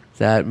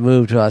that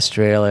moved to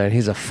Australia, and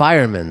he's a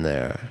fireman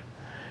there.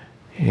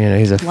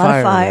 He's a A lot fireman.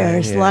 of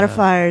fires. Yeah. A lot of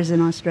fires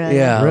in Australia.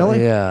 Yeah.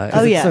 Really? Yeah. Oh,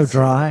 Is it yes. so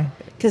dry?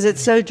 Because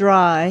it's so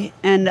dry,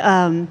 and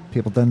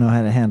People don't know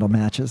how to handle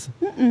matches.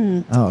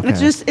 Oh, okay.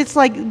 it's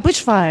like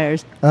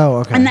bushfires. Oh,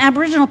 okay. And the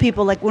Aboriginal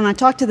people, like when I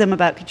talked to them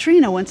about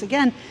Katrina, once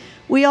again,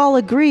 we all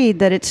agreed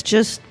that it's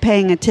just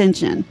paying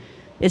attention.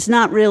 It's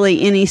not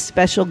really any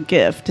special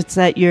gift. It's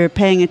that you're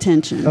paying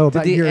attention. Oh, Did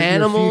about the your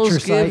animals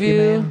future give sight, you?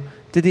 mean?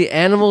 Did the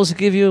animals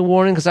give you a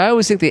warning? Because I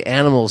always think the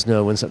animals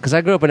know when. Because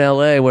I grew up in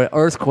L.A. where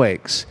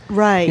earthquakes.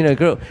 Right.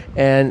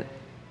 And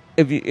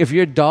if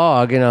your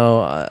dog,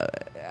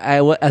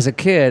 as a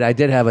kid, I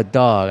did have a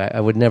dog. I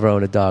would never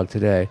own a dog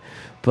today,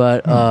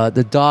 but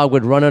the dog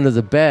would run under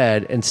the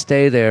bed and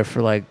stay there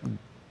for like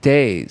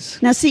days.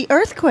 Now, see,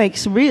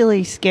 earthquakes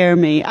really scare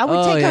me. I would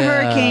Oh, take a yeah.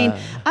 hurricane.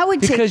 I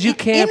would Because take you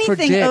can't anything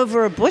predict.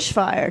 over a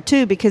bushfire,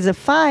 too, because a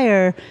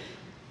fire,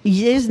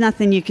 there's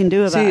nothing you can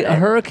do about it. See, a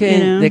hurricane,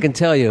 you know? they can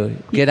tell you,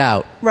 get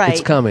out. Right.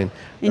 It's coming.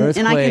 And I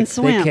can Earthquake,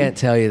 swim. they can't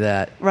tell you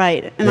that.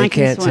 Right, and they I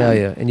can can't swim. tell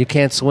you. And you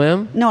can't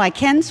swim? No, I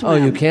can swim. Oh,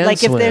 you can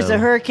Like if there's a swim.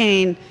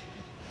 hurricane,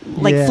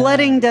 like Yeah.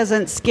 flooding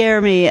doesn't scare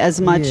me as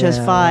much as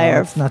Yeah,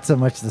 fire. It's not so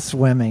much the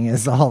swimming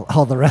as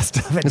all the rest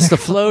of it. It's the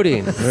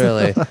floating,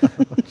 really.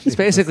 It's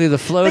basically the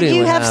But floating.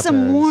 you what have some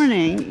happens.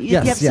 warning.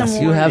 Yes, have yes.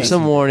 some You have warning.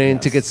 some warning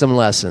to get some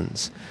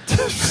lessons.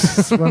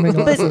 swimming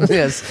lessons.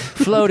 Yes,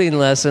 floating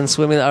lessons,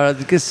 swimming, or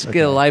just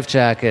get a life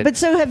jacket. But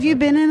so, have you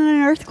been in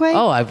an earthquake?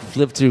 Oh, I've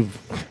lived through,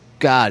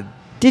 God.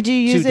 Did you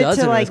use 2 it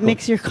dozen to like earthquakes.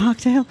 mix your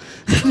cocktail?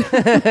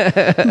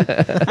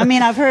 I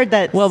mean, I've heard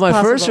that. Well, my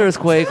first possible.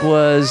 earthquake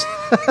was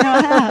No,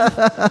 I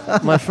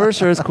have. my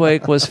first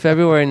earthquake was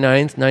February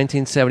 9th,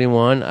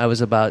 1971. I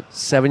was about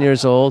 7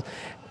 years old,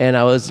 and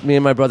me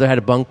and my brother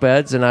had bunk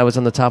beds, and I was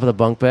on the top of the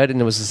bunk bed,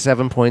 and it was a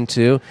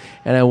 7.2,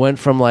 and I went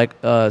from like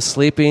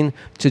sleeping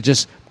to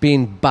just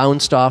being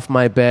bounced off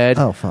my bed,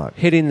 Oh, fuck.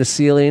 hitting the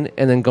ceiling,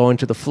 and then going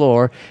to the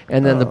floor,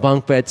 and then the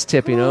bunk bed's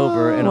tipping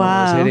over and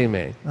almost Wow. hitting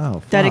me. Oh,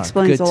 fuck. That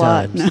explains Good a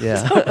lot. times, No.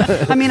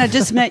 yeah. I mean, I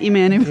just met you,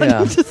 Manny. But Yeah.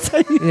 I'm just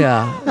saying.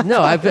 Yeah,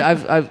 no,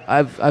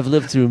 I've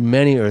lived through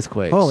many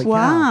earthquakes. Holy Wow.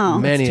 cow.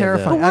 Many That's of them.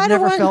 terrifying. But why I've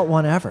never do I- felt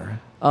one ever.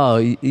 Oh,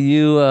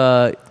 you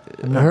not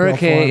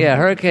hurricane? built for Yeah, them.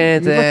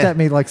 hurricanes. You looked at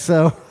me like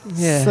so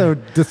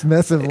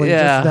dismissively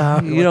just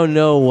now. You don't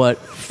know what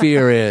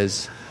fear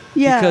is.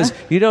 Yeah. Because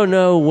you don't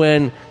know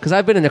because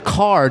I've been in a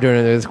car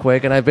during an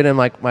earthquake, and I've been in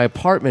like my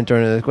apartment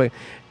during an earthquake,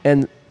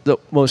 and the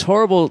most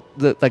horrible,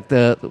 one of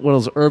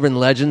those urban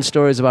legend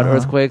stories about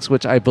earthquakes,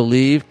 which I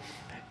believe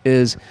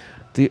is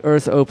the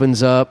earth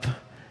opens up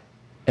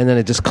and then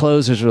it just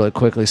closes really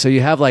quickly. So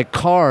you have like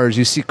cars.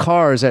 You see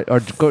cars that are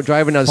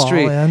driving down the Fall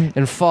street in.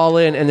 and fall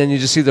in, and then you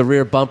just see the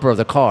rear bumper of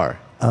the car.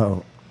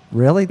 Oh,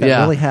 really? That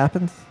Yeah. really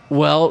happens?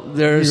 Well,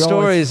 there are You always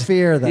stories.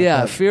 fear that-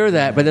 Yeah, that- fear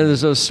that. But then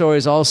there's those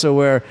stories also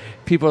where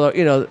people are,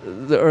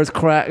 the earth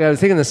crack. I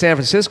think in the San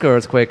Francisco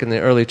earthquake in the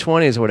early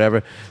 20s or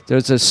whatever,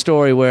 there's a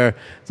story where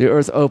the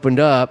earth opened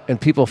up and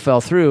people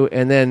fell through,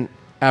 and then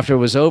after it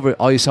was over,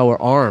 all you saw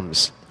were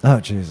arms. Oh,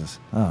 Jesus.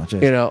 Oh,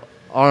 Jesus.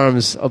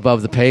 Arms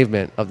above the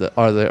pavement of the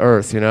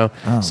earth.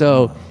 Oh,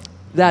 So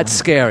that's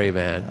scary,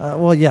 man.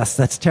 Well, yes,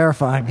 that's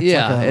terrifying. It's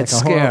Yeah, like a, it's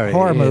like a horror- scary,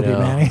 horror movie, you know.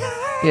 Manny.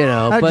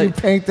 How'd But you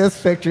paint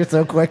this picture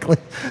so quickly?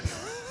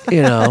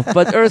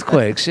 but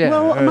earthquakes. Yeah.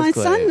 Well, my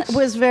son earthquakes.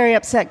 was very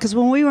upset because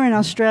when we were in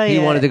Australia,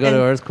 He wanted to go to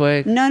and-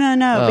 earthquake. No,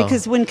 Oh.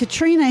 because when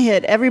Katrina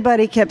hit,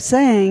 everybody kept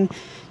saying,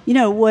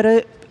 what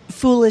a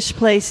foolish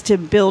place to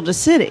build a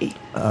city.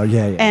 Oh,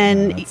 yeah.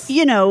 And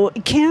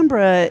That's-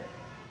 Canberra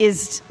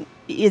is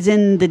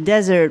in the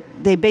desert.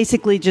 They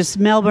basically just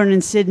Melbourne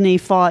and Sydney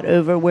fought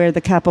over where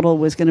the capital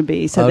was going to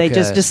be, so they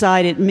just Okay.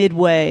 decided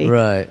midway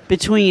Right.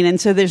 between,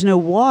 and so there's no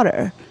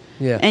water.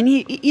 Yeah. And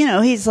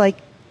he's like,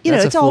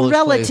 That's a it's all foolish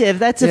place. relative.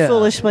 That's a Yeah.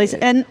 foolish place.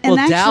 And Well,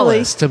 actually,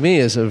 Dallas to me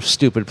is a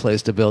stupid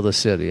place to build a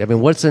city. I mean,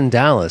 what's in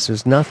Dallas?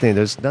 There's nothing.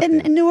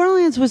 And New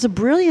Orleans was a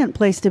brilliant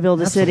place to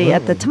build a city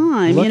at the Absolutely.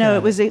 time. Look at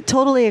It was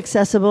totally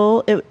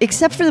accessible,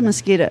 except for the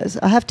mosquitoes.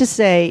 I have to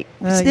say,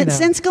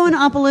 since going to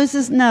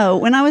Opelousas, no.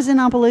 When I was in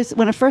Opelousas,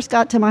 when I first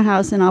got to my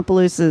house in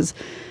Opelousas,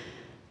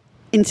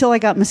 until I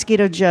got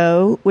Mosquito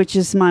Joe, which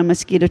is my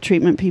mosquito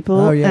treatment people,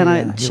 Oh, yeah, and yeah. I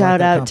You like shout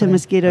that out to company?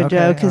 Mosquito Okay,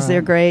 Joe because all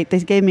they're right. great. They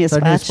gave me a It's our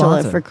new spatula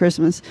sponsor. for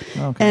Christmas,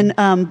 Okay.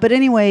 and but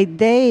anyway,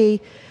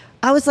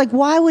 I was like,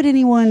 why would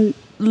anyone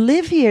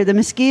live here? The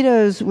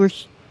mosquitoes were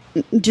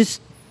just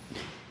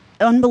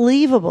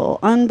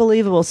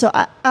unbelievable. So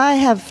I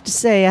have to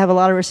say, I have a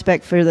lot of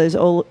respect for those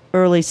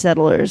early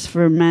settlers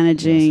for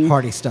managing.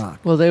 Hardy stock.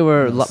 well,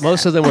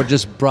 most of them were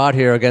just brought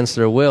here against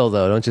their will,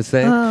 though, don't you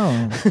think?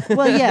 Oh.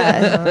 Well,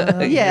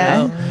 yeah,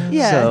 yeah.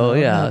 So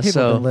yeah,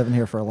 People have been living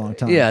here for a long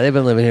time. yeah, they've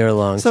been living here a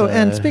long So, time.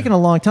 and speaking of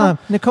a long time,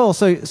 Nicole,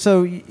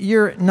 so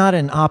you're not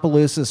in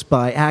Opelousas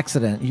by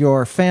accident.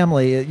 Your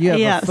family, you have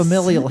Yes. a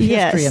familial history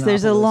Yes, in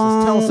there's a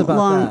Opelousas. Tell us about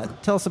long-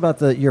 that. Tell us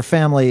about your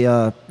family,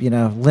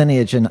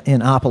 lineage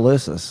in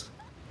Opelousas.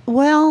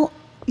 Well,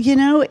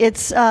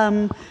 it's.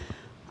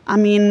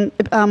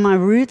 My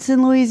roots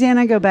in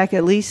Louisiana go back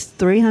at least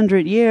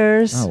 300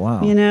 years. Oh,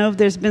 wow.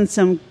 There's been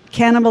some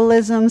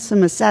cannibalism,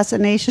 some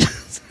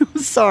assassinations. I'm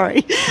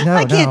sorry. No,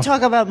 I can't no.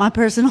 talk about my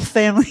personal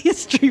family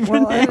history.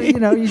 Well, Renee.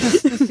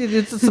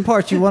 it's the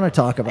parts you want to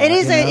talk about. It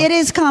is. It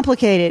is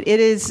complicated. It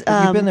is.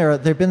 You've been there.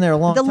 They've been there a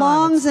long The time.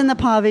 Longs and the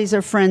Pavis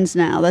are friends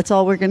now. That's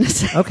all we're going to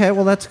say. Okay,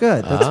 well, that's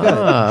good. That's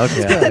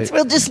good. okay.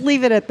 We'll just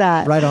leave it at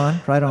that. Right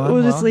on.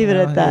 We'll just leave it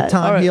at that.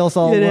 Time All right. heals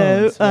all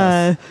wounds.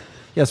 Yes.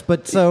 Yes,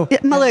 but so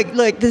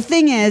Look. The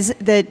thing is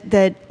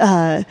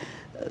that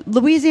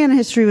Louisiana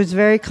history was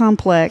very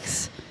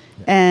complex,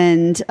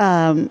 and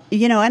and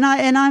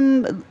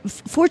I'm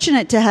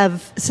fortunate to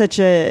have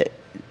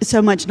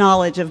so much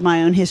knowledge of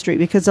my own history,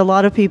 because a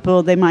lot of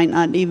people, they might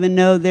not even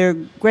know their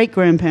great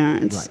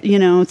grandparents.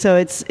 Right. So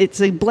it's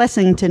a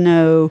blessing to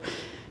know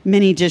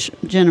many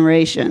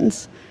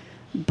generations,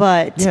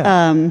 but.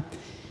 Yeah.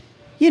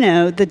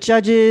 The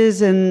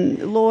judges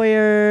and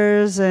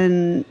lawyers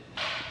and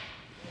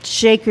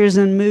shakers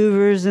and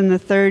movers in the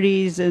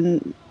 30s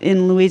and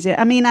in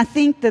Louisiana. I mean, I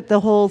think that the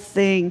whole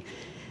thing,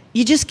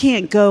 you just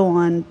can't go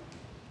on.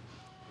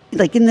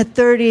 Like in the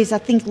 30s, I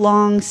think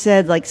Long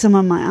said like some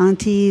of my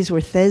aunties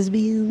were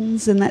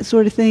thespians and that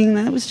sort of thing.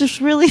 That was just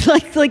really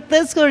like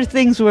those sort of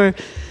things were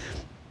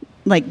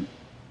like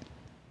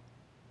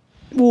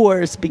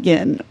wars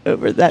begin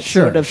over that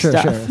sort of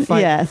stuff. Sure.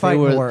 Yeah. Fight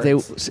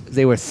wars.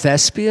 They were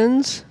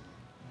thespians.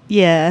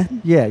 Yeah.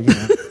 Yeah.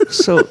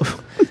 So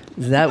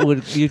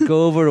you'd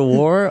go over to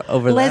war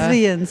over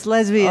Lesbians.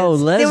 that? Oh,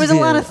 There was a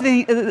lot of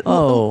lesbians. things.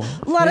 Oh.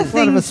 a lot of A lot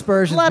things. of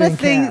aspersions A lot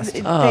of being things.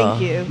 cast.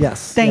 Thank you.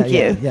 Yes. Thank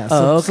yeah, you. Yeah.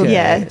 Oh, Some, okay.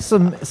 Yeah.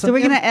 Some So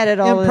we're gonna edit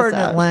all this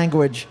impertinent out.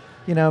 language.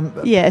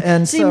 Yeah.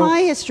 And see, so,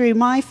 my history.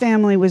 My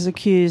family was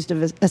accused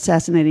of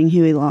assassinating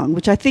Huey Long,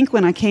 which I think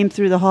when I came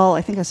through the hall,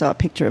 I think I saw a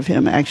picture of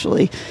him.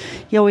 Actually,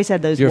 he always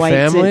had those Your white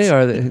family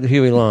suits. or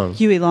Huey Long?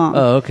 Huey Long.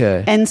 Oh,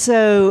 okay. And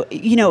so,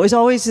 it was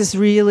always this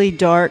really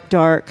dark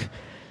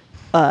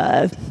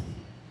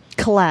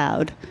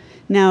cloud.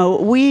 Now,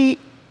 we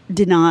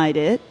denied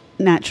it,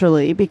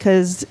 naturally,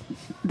 because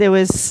there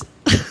was...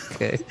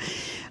 Okay.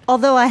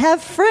 Although I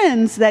have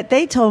friends that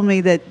they told me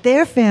that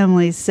their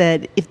families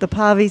said if the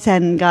Pavis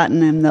hadn't gotten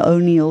them, the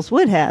O'Neills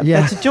would have.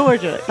 Yeah. That's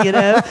Georgia, So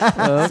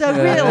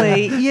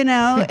really,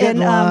 Get in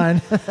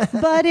line.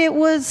 but it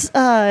was,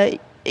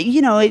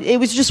 it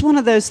was just one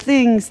of those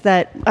things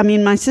that,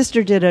 my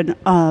sister did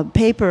a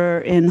paper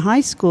in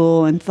high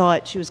school and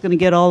thought she was going to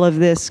get all of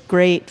this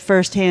great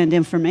firsthand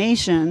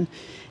information,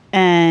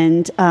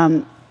 and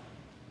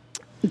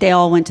they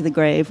all went to the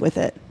grave with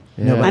it.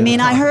 Nobody I mean,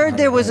 was I talking heard about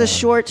there it. was a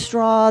short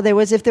straw.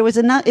 If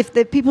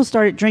the people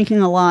started drinking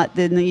a lot,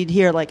 then you'd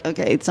hear like,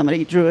 okay,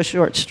 somebody drew a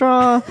short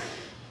straw.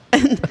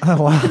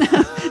 Oh, wow.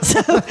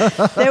 So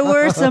there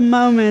were some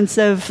moments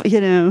of,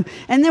 and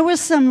there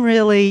was some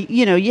really,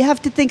 you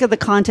have to think of the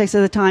context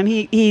of the time.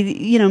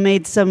 He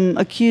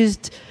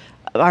accused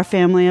our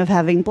family of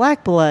having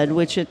black blood,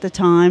 which at the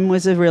time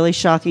was a really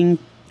shocking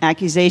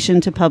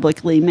accusation to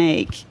publicly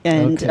make.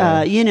 And,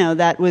 Okay.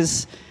 that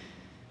was,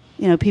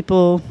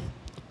 people...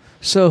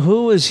 So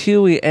who was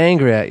Huey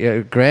angry at?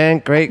 Your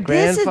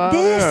great-grandfather?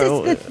 This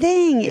is the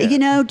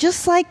thing,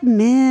 just like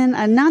men,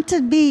 and not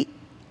to be...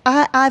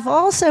 I've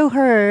also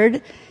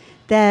heard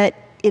that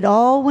it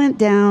all went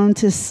down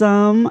to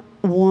some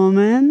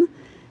woman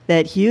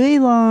that Huey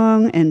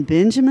Long and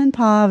Benjamin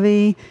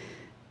Pavey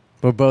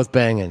We're both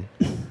banging.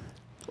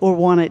 or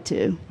wanted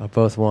to. Or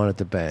both wanted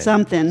to bang.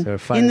 Something. So we're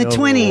fighting In the over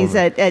a 20s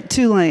woman. at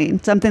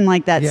Tulane, something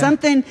like that. Yeah.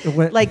 Something It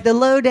went- like the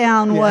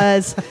lowdown Yeah.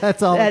 was...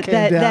 That's all it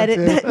came down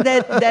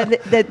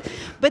to.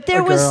 But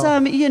there A was girl.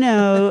 some, Who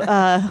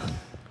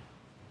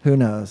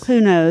knows?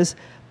 who knows.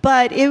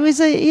 But it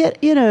was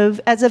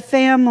as a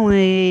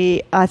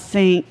family, I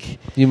think...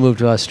 You moved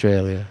to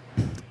Australia.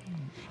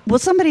 Well,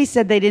 somebody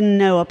said they didn't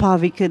know a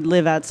Pavi could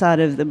live outside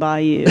of the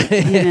bayou,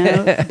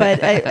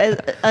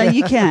 but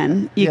you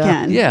can,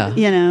 Yeah.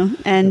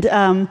 and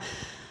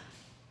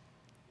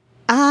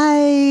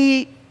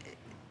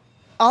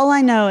all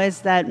I know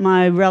is that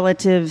my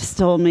relatives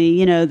told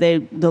me,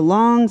 the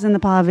Longs and the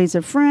Pavis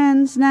are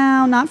friends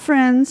now, not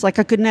friends. Like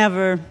I could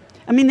never.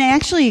 I mean, they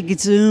actually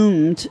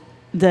exhumed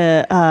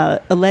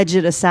the alleged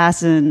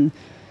assassin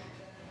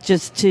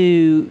just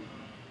to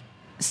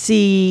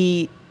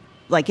see,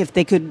 like, if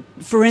they could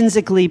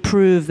forensically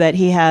prove that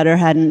he had or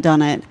hadn't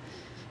done it.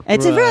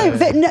 It's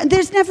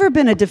there's never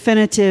been a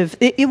definitive.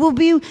 It will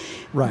be.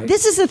 Right.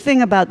 This is the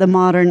thing about the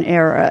modern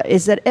era,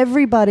 is that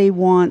everybody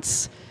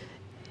wants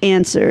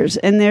answers,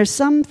 and there's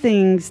some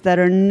things that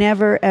are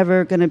never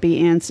ever going to be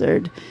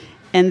answered,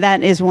 and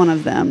that is one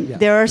of them. Yeah.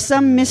 There are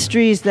some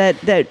mysteries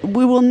that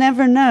we will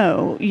never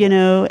know,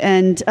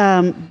 and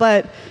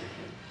but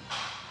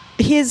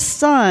his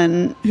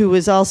son, who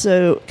was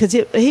also, because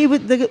he was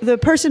the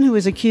person who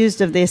was accused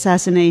of the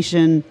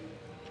assassination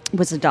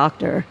was a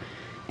doctor,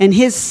 and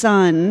his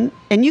son,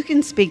 and you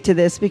can speak to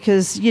this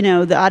because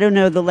I don't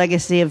know the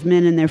legacy of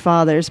men and their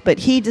fathers, but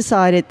he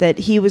decided that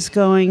he was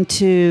going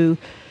to,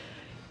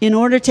 in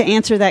order to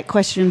answer that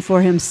question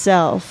for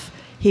himself,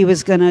 he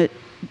was going to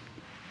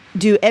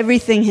do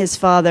everything his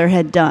father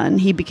had done.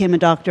 He became a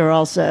doctor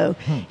also.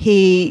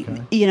 He,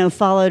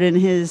 followed in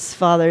his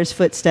father's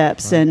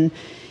footsteps, and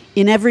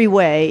in every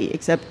way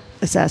except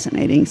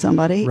assassinating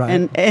somebody.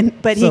 Right.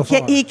 But So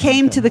far. he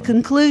came to the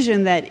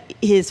conclusion that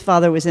his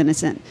father was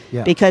innocent,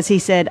 Yeah. because he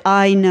said,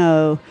 "I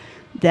know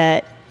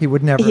that He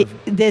would never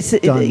have done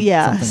something like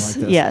this.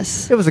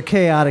 Yes. It was a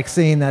chaotic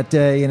scene that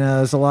day.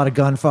 There's a lot of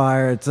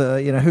gunfire. It's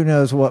who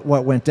knows what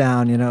went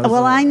down. It was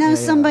Well, I know yeah.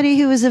 somebody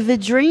who was a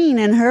Vidrine,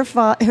 and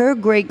her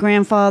great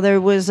grandfather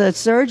was a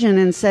surgeon,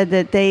 and said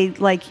that they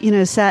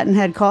sat and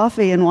had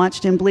coffee and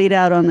watched him bleed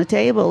out on the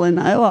table in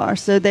the OR.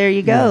 So there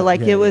you go.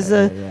 Yeah, it was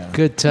yeah.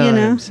 Good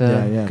times.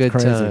 Yeah, yeah, it's Good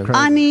crazy, times. crazy.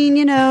 I mean,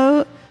 you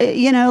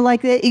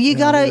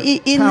gotta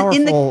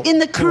in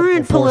the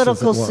current political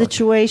forces at work.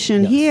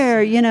 situation Yes.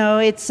 here.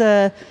 It's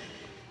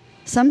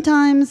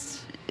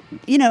sometimes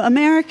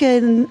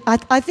American.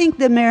 I think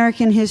the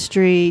American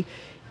history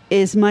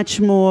is much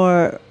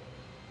more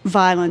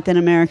violent than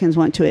Americans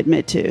want to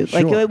admit to.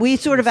 Sure. Like we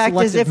sort of act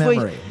as if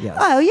Selective memory, yes.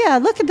 oh yeah,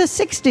 look at the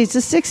 60s. The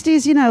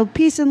 60s,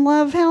 peace and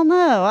love. Hell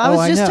no. I Oh, was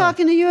I just know.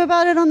 talking to you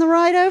about it on the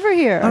ride over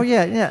here. Oh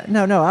yeah.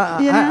 No.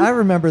 I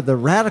remember the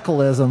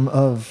radicalism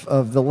of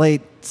the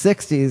late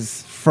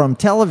 '60s from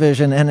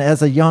television, and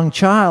as a young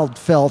child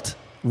felt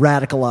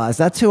radicalized.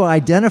 That's who I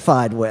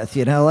identified with.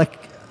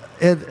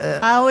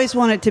 I always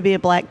wanted to be a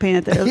Black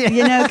Panther,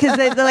 because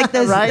they're like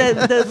those Right.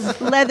 the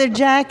leather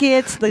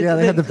jackets, They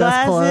had the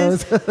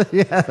glasses, best clothes.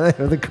 Yeah, they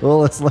were the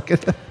coolest looking.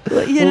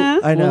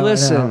 I know. Well,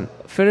 listen,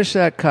 finish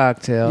that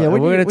cocktail. Yeah, and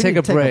when we're you- going when to you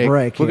take a break. We're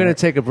here. going to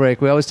take a break.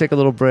 We always take a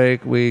little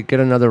break. We get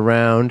another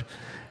round,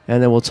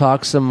 and then we'll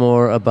talk some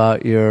more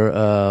about your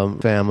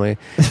family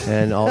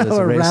and all this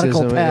Or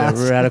radical racism,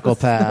 past. radical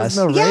There was past.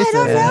 no Yeah, I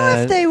don't know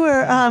And- if they were.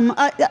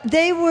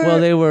 They were. Well,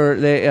 they were.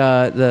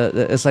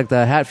 It's like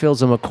the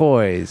Hatfields and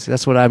McCoys.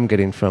 That's what I'm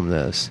getting from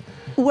this.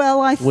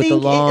 Well, I with think the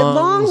Longs-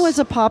 Long was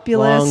a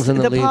populist. Longs and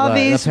the Levi,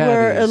 Pavis the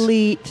were Paddies.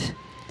 elite.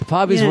 The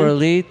Pobbies Yeah. were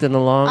elite, and the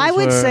Longs I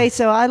would were. say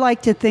so. I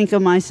like to think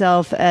of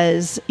myself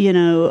as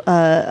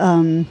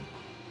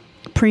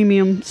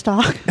premium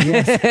stock.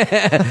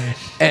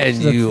 and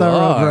The you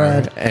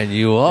thoroughbred. are, and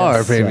you are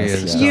Yes, premium.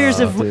 yes, yes. stock. Years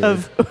of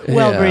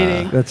well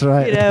breeding. That's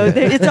right.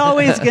 It's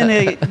always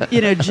going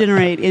to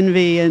generate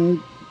envy and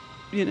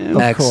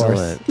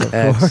Excellent, Of course.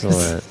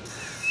 excellent.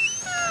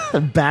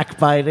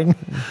 Backbiting.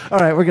 All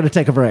right, we're going to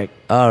take a break.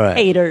 All right,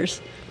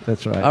 haters.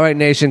 That's right. all right,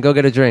 nation, go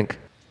get a drink.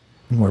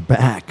 And we're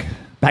back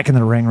in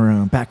the ring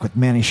room, back with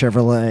Manny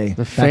Chevrolet.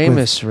 The back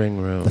famous with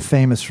ring room. the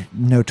famous,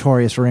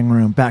 notorious ring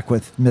room, back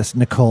with Miss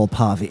Nicole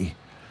Pavi.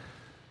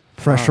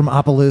 Fresh from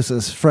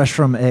Opelousas, fresh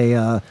from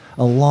a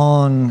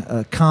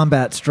long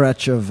combat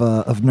stretch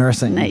of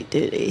nursing. Night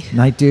duty.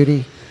 Night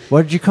duty.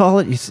 What did you call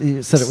it? You said it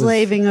was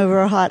Slaving over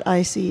a hot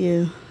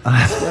ICU.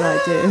 That's what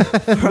I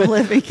do for a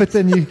living. But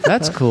then you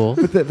That's cool.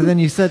 but then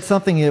you said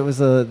something. It was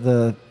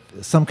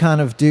some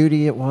kind of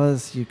duty. It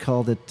was you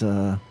called it.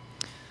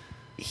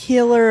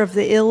 Healer of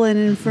the ill and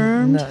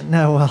infirmed.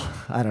 No, well,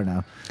 I don't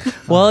know.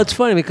 Well, it's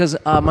funny because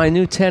my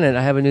new tenant,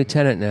 I have a new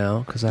tenant now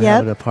because I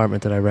have an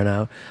apartment that I rent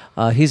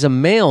out. He's a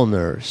male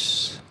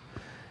nurse.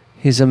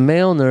 He's a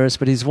male nurse,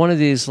 but he's one of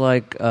these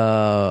like,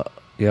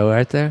 you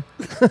right there?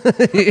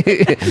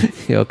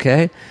 You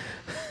okay?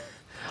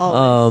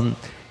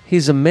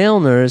 He's a male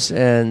nurse,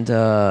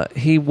 and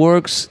he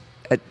works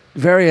at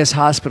various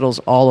hospitals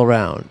all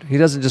around. He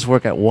doesn't just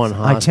work at one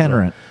hospital.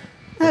 Itinerant.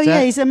 Oh, What's yeah,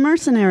 that? he's a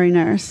mercenary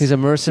nurse. He's a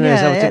mercenary,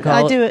 is that what they call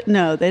I it? do it.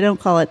 No, they don't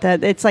call it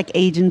that. It's like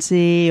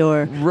agency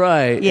or...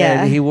 Right.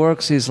 Yeah. And he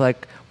works, he's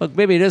like, well,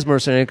 maybe it is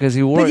mercenary because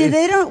he But works.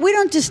 they don't. We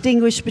don't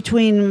distinguish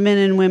between men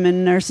and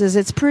women nurses.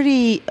 It's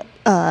pretty...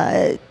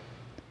 Well,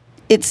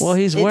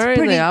 he's wearing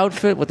pretty, the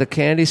outfit with the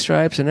candy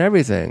stripes and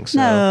everything. So.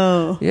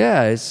 No.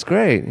 Yeah, it's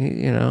great.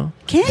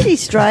 Candy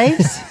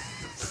stripes.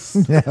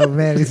 No,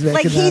 man, he's making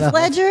Like that Heath up.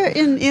 Ledger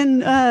in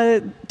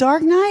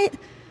Dark Knight.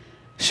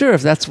 Sure,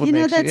 if that's what You know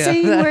makes that you,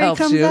 scene that where he helps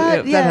comes you. out?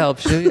 If Yeah. that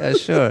helps you, yeah,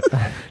 sure.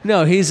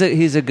 No, he's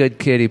a good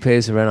kid. He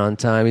pays the rent on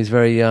time. He's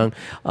very young,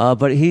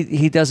 but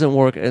he doesn't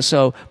work.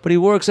 But he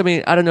works. I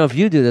mean, I don't know if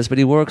you do this, but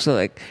he works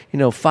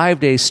 5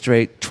 days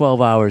straight,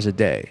 12 hours a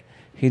day.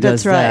 He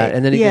does That's right. that,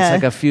 and then he Yeah.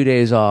 gets like a few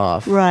days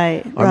off,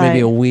 Right, or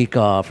maybe right. a week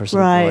off or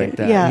something Right, like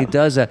that. yeah. He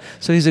does that,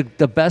 so he's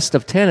the best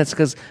of tenants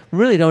because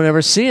really don't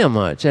ever see him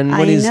much. And when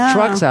I his know.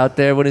 truck's out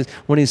there,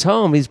 when he's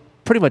home, he's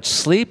pretty much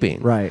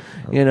sleeping. Right.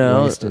 You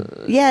know. Wasted.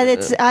 Yeah,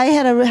 I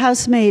had a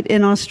housemate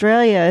in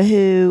Australia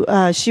who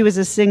she was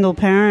a single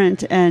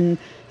parent, and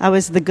I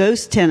was the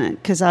ghost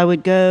tenant because I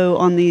would go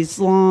on these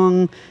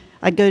long.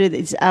 I'd go to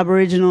this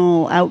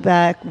Aboriginal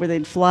outback where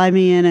they'd fly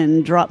me in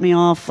and drop me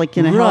off like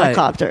in a Right.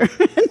 helicopter.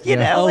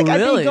 Oh, I'd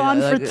really? be gone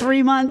Like- for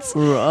 3 months,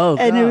 Oh,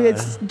 and God.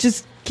 it's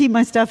just keep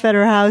my stuff at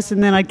her house,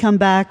 and then I'd come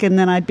back, and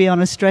then I'd be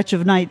on a stretch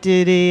of night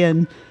duty,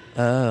 and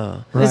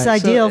Oh. it was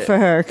Right. ideal for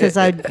her because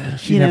I'd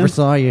She never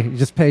saw you. You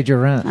just paid your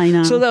rent. I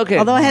know. So, okay.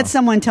 Although I had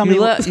someone tell me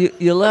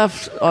You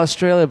left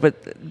Australia, but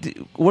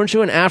weren't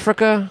you in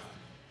Africa?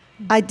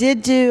 I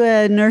did do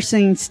a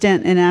nursing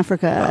stint in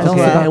Africa as Tell us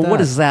well. about And that.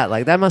 what is that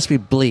like? That must be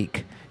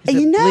bleak. Is it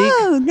bleak?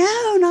 No,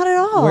 not at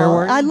all. Where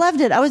were you? I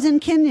loved it. I was in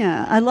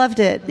Kenya. I loved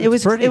it. It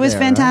was pretty there,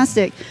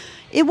 fantastic.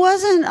 It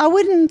wasn't. I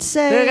wouldn't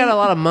say. They got a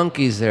lot of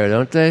monkeys there,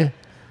 don't they?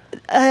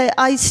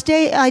 I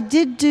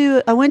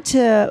went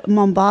to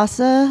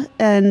Mombasa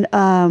and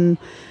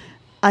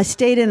I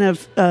stayed in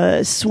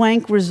a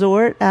swank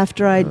resort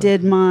after I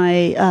did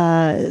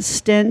my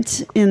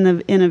stint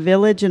in a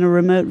village, in a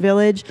remote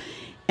village,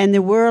 and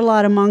there were a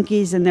lot of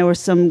monkeys, and there were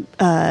some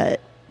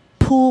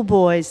pool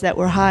boys that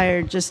were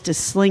hired just to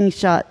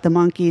slingshot the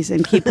monkeys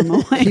and keep them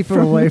away. Keep her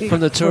away From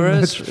the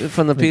tourists,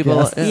 from the people.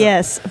 guests. Yeah.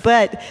 Yes,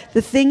 but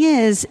the thing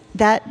is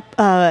that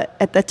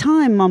at the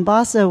time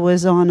Mombasa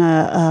was on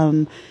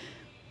a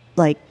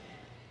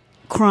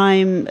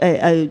crime,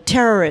 a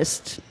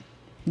terrorist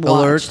watch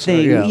Alert?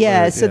 thing.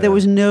 Yeah, alert, so yeah. there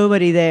was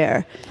nobody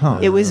there. Huh.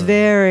 It was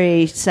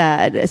very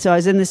sad. So I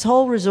was in this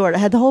whole resort. I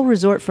had the whole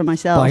resort for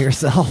myself. By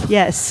yourself.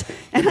 Yes,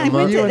 and I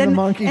went You to, and the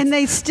monkeys? and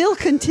they still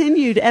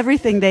continued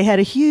everything. They had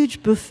a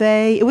huge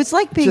buffet. It was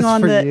like being Just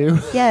on for the. you?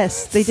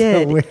 Yes, they So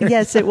did. weird.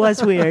 Yes, it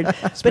was weird,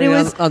 but Being it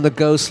was. on the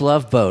Ghost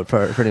Love Boat,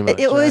 pretty much.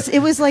 It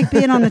was like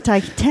being on the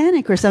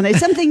Titanic or something.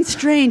 Something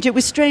strange. It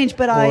was strange,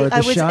 but Or I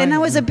The was, and I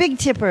was a Shining. big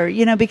tipper,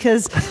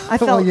 because I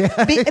Well, felt. yeah.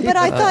 But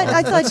I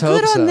thought Let's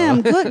good hope on so.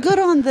 them, good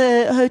on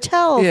the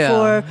hotel Yeah.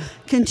 for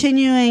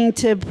continuing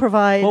to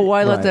provide. Well,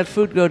 why let Right. that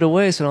food go to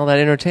waste and all that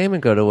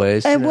entertainment go to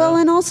waste? you know? Well,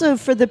 and also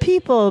for the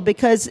people,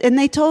 and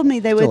they told me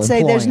they would Still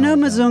say there's no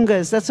employing all of them.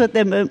 Mazungas. That's what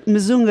the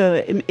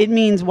Mazunga, it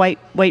means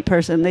white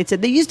person. They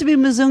said there used to be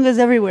Mazungas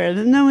everywhere.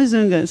 There's no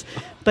Mazungas.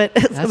 But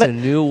That's a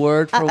new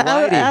word for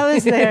whitey. I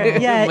was there.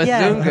 Yeah,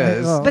 yeah.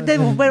 Mazungas. But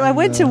then when I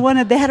went to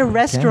they had a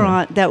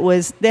restaurant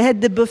they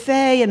had the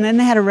buffet and then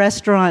they had a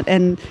restaurant,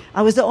 and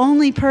I was the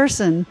only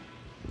person.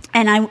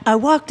 And I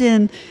walked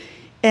in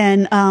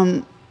and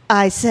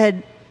I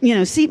said,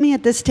 seat me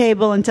at this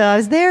table until I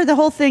was there. The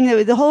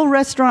whole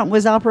restaurant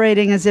was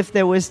operating as if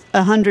there was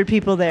 100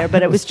 people there,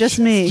 but it was just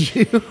me.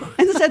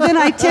 And so then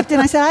I tipped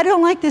and I said, I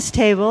don't like this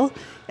table.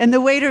 And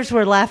the waiters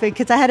were laughing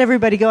because I had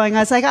everybody going.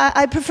 I was like,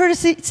 I prefer to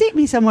seat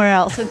me somewhere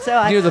else. And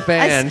so You're the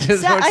band.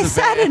 I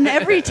sat in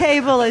every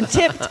table and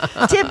tipped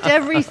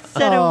every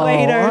set of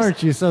waiters.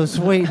 Aren't you so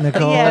sweet,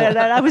 Nicole?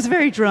 Yeah, I was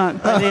very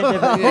drunk by the end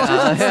of it.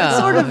 Yeah.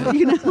 Sort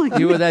of, like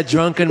You were that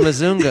drunken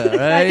Mazunga,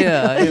 right?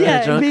 Yeah, you were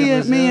that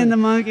drunken me and the Mazunga.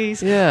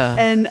 monkeys. Yeah.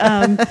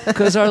 And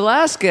Because our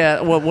last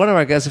guest, one of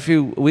our guests a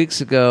few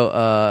weeks ago,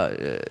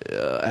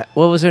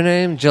 what was her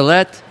name?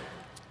 Gillette?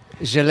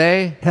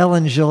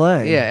 Helen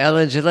Gillet. Yeah,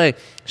 Ellen Gillette.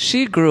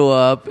 She grew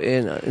up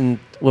in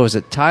what was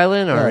it,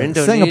 Thailand or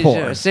Indonesia?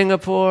 Singapore.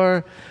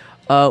 Singapore.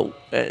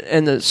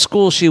 and the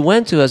school she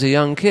went to as a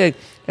young kid,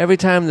 every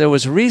time there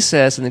was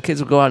recess and the kids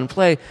would go out and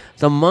play,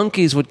 the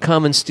monkeys would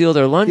come and steal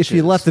their lunches. If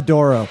you left the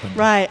door open.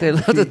 Right. They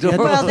left the door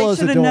Well, open. they Close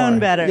the should have door. known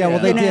better. Yeah, well,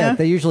 they you know? did.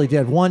 They usually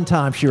did. One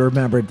time she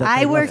remembered that I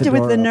they left worked the with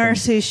door the open.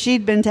 nurse who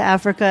she'd been to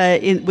Africa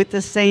with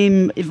the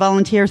same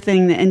volunteer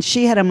thing, and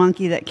she had a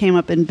monkey that came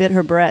up and bit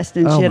her breast,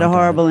 and Oh, she had my a God.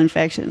 horrible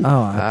infection. Oh,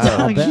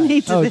 I you bet.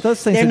 need to-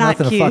 Those things they're are not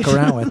nothing cute. to fuck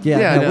around with. Yeah,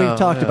 Yeah, no, I know, we've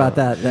talked yeah. about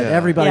that. That Yeah.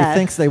 everybody Yeah.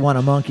 thinks they want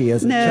a monkey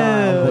as a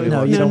child, but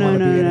no, you don't want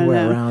to be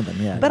anywhere around them.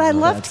 Yeah, But I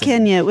loved that's it.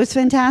 Kenya. It was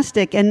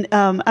fantastic. And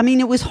I mean,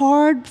 it was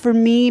hard for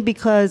me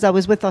because I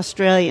was with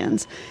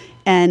Australians.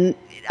 And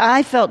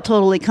I felt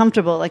totally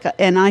comfortable.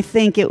 And I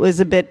think it was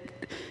a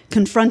bit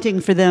confronting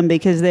for them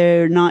because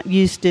they're not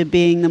used to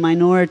being the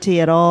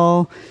minority at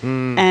all.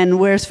 And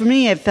whereas for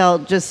me, it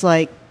felt just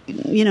like,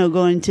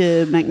 going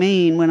to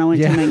McMain when I went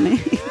Yeah. to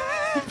McMain.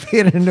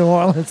 Being in New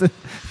Orleans.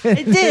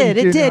 It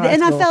did,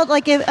 and I felt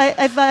like if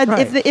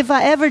Right.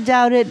 I ever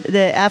doubted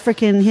the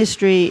African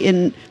history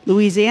in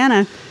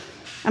Louisiana,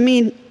 I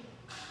mean,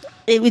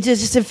 it was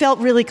just it felt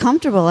really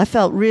comfortable. I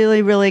felt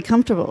really, really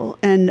comfortable,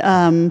 and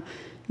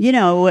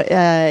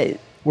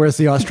Whereas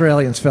the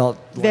Australians felt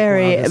like,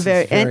 very, wow, this is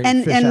very,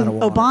 and fish out of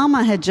water.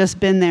 Obama had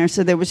just been there,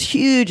 so there was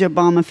huge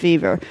Obama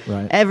fever.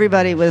 Right.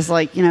 Everybody was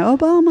like,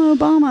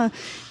 Obama,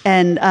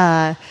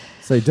 and.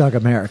 So they dug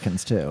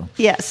Americans too.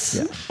 Yes,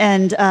 Yeah.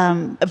 and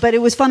but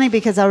it was funny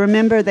because I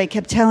remember they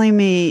kept telling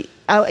me,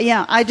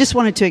 I just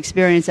wanted to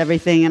experience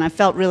everything, and I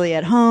felt really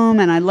at home,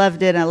 and I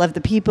loved it. I loved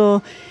the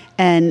people,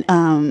 and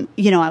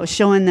I was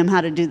showing them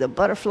how to do the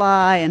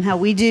butterfly and how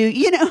we do,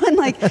 and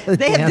like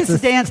they have this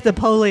dance, the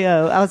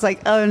polio. I was like,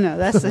 oh no,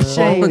 that's a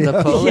shame. The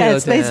polio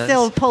yes, they dance.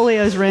 still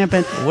polio's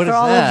rampant. What for is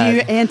all that? of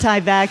you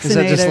anti-vaccinators. Is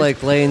that just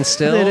like laying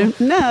still?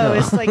 No,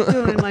 it's like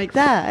doing like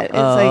that. It's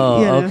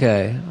Oh,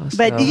 okay.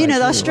 But Oh, the I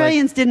see.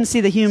 Australians didn't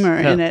see the humor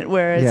in it,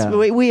 whereas Yeah.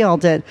 we all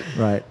did.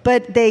 Right.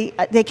 But they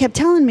kept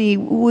telling me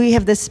we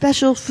have this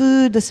special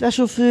food,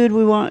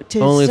 we want to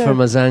Only serve. for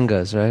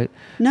Mazangas, right?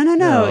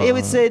 No. It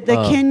was the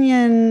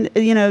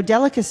Kenyan,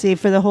 delicacy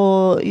for the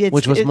whole.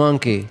 Which was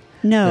monkey.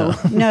 No,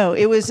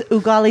 it was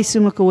ugali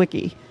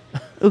sumakawiki.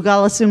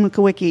 Ugali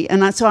sumakawiki.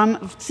 And so I'm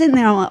sitting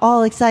there, I'm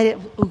all excited,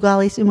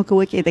 ugali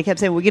sumakawiki. They kept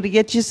saying, we're going to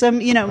get you some,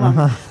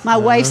 my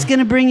wife's going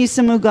to bring you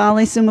some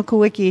ugali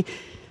sumakawiki.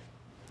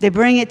 They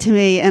bring it to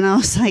me, and I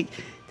was like,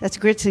 that's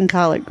grits and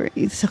collard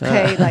greens,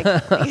 okay? Like,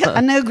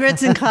 I know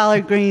grits and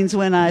collard greens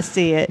when I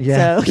see it.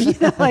 Yeah.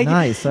 So,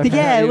 Nice, okay.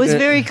 Yeah, it was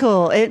very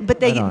cool. But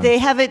Right on. they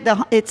have it,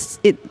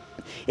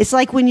 it's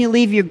like when you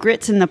leave your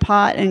grits in the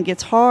pot and it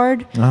gets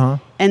hard, and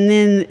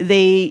then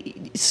they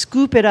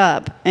scoop it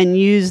up and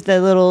use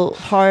the little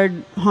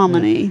hard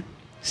hominy.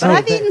 But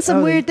I've eaten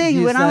some weird things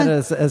Use when that I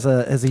was as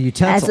a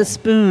utensil. as a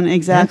spoon,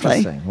 exactly.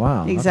 Interesting.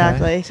 Wow. okay.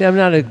 Exactly. See, I'm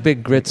not a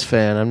big grits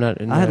fan. I'm not.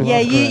 I Yeah, love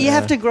you grits.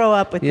 have to grow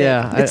up with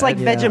Yeah, it. It's like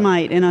yeah.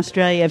 Vegemite in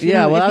Australia. If you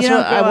Yeah, don't- well, if that's you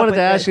what don't grow I up wanted with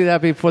to ask it- you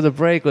that before the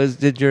break. Was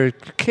did your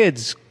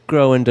kids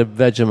grow into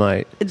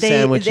Vegemite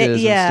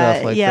sandwiches yeah, and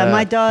stuff like yeah, that?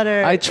 my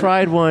daughter- I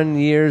tried one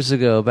years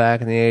ago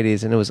back in the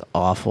 '80s, and it was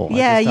awful. I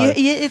Yeah, just thought-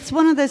 it's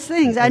one of those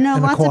things. I know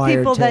An lots of acquired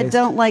people that taste.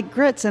 don't like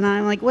grits, and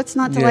I'm like, what's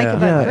not to like Yeah.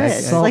 about Yeah,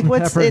 grits? salt Like, and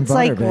what's pepper and it's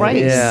like butter, baby.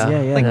 rice. Yeah.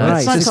 Like, No, what's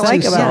it's not just to too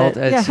like about salt.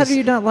 it? It's Yeah, how do just-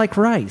 you not like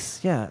rice?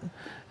 Yeah.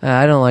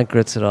 I don't like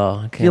grits at all.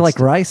 I can't You like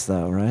stand- rice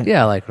though, right?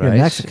 Yeah, I like You're rice.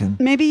 Mexican.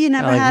 Maybe you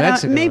never I like had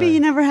Mexican maybe rice. you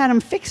never had them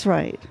fixed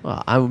right.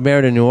 Well, I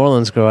married a New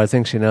Orleans girl. I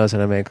think she knows how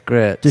to make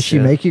grits. Does she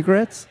yeah. make you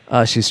grits?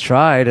 She's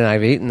tried, and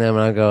I've eaten them,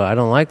 and I go, I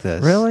don't like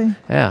this. Really?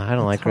 Yeah, I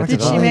don't like grits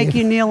Did at she all. make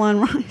you kneel on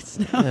rice?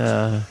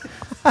 No.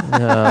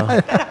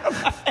 No.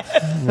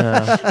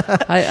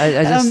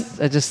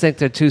 I just think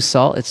they're too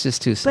salt. It's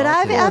just too salty. But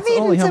I've Well, it's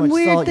eaten only how some much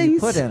weird salt things. you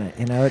put in it.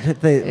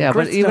 Yeah, but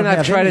grits even don't I've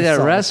have tried any it at a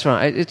salt.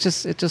 restaurant. It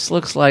just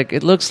looks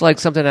like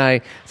something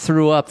I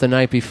threw up the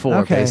night before.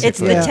 Okay. Basically. It's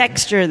the Yeah.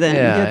 texture then.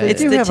 Yeah, They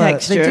it's do the have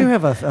texture. they do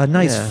have a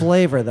nice Yeah.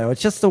 flavor though.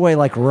 It's just the way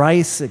like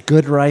rice,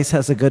 good rice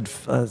has a good.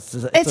 It's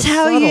a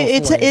how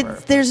you. subtle flavor.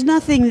 There's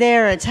nothing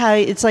there. It's how.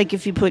 It's like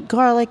if you put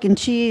garlic and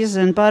cheese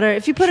and butter.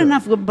 If you put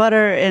enough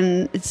butter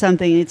in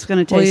something, it's going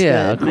to taste Well,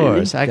 yeah, good. of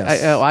course. maybe.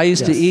 Yes. I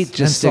used to Yes. eat just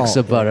And sticks salt,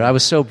 of butter. yeah. I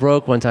was so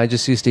broke one time. I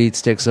just used to eat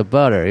sticks of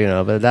butter.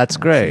 But that's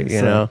great.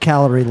 It's,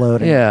 calorie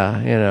loading.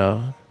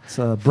 Yeah. It's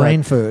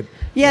brain food.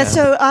 Yeah.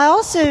 So I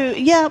also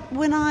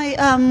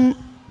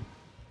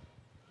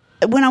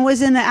when I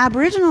was in the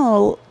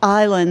Aboriginal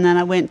island that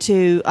I went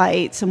to, I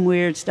ate some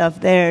weird stuff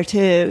there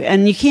too.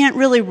 And you can't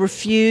really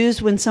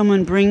refuse when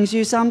someone brings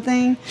you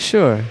something.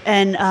 Sure.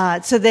 And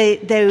so they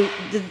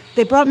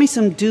brought me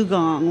some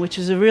dugong, which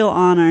was a real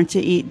honor to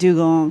eat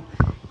dugong.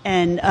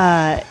 And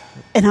I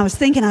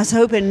was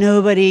hoping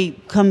nobody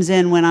comes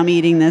in when I'm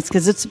eating this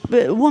because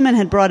a woman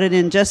had brought it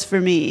in just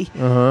for me.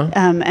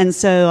 And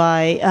so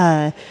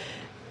I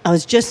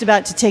was just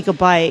about to take a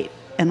bite,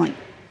 and like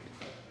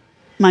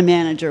my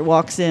manager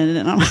walks in,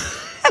 and I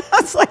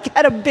was like,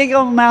 had a big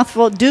old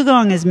mouthful.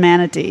 Dugong is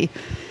manatee,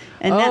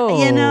 and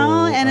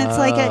and it's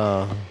like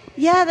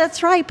yeah,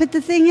 that's right. But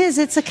the thing is,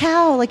 it's a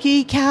cow. Like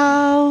you eat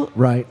cow,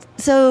 Right.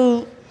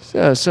 so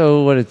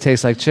So what? It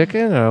tastes like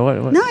chicken, or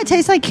what? No, it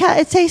tastes like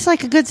it tastes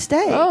like a good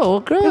steak. Oh, well,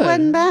 good. It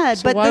wasn't bad.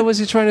 So but why was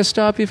he trying to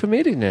stop you from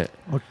eating it?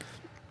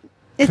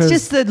 it's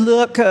just the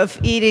look of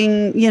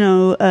eating,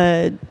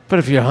 But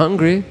if you're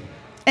hungry,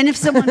 and if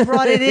someone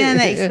brought it in,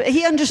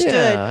 he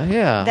understood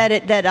yeah.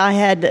 that I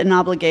had an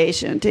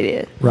obligation to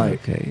it. Right.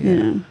 Okay. You Yeah.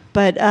 know.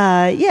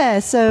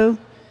 But so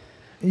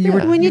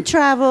when you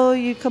travel,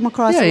 you come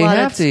across Yeah, a you lot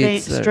have of to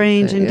eat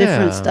strange and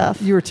different yeah.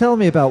 stuff. You were telling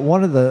me about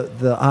one of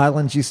the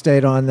islands you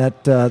stayed on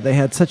that they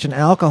had such an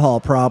alcohol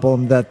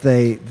problem that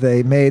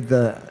they made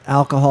the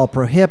alcohol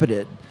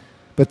prohibited,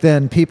 but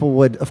then people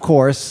would, of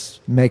course,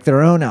 make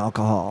their own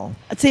alcohol.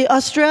 See,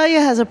 Australia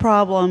has a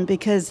problem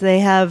because they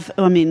have,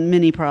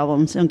 many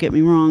problems, don't get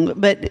me wrong,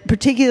 but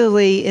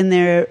particularly in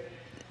their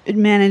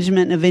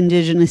management of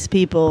indigenous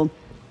people,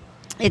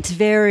 it's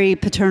very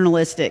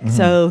paternalistic. Mm-hmm.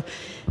 So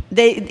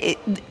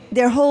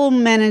their whole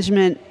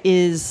management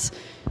is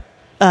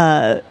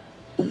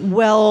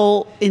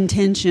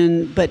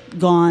well-intentioned but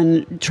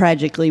gone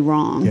tragically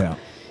wrong. Yeah.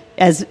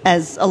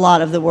 As a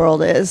lot of the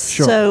world is.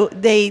 Sure. So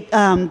they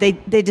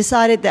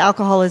decided the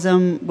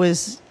alcoholism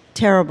was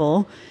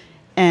terrible,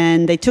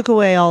 and they took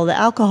away all the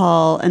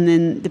alcohol, and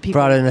then the people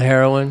Brought in the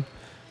heroin.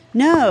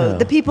 No,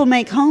 the people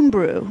make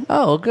homebrew.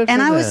 Oh, good.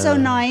 And for I was so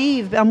them.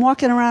 naive. I'm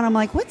walking around. I'm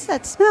like, "What's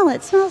that smell?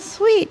 It smells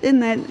sweet."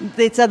 And then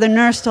this other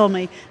nurse told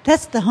me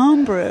that's the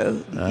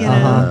homebrew. You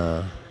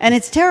know, and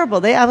it's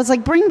terrible. I was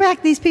like, "Bring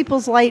back these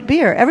people's light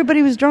beer."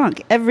 Everybody was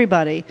drunk.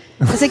 Everybody.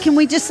 I said, "Can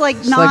we just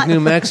It's not like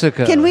New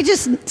Mexico. Can we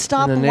just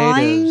stop And the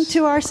lying natives.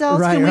 to ourselves?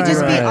 Right, Can we right,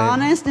 just be right.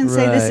 honest and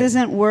say this Right.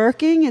 isn't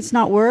working? It's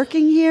not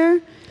working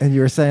here." And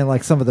you were saying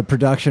like some of the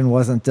production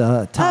wasn't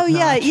top Oh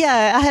yeah, notch.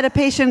 yeah. I had a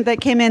patient that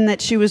came in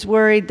that she was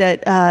worried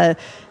that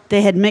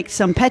they had mixed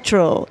some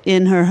petrol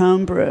in her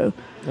home brew.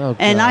 Oh,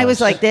 And I was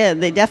gosh. like, "Yeah,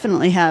 they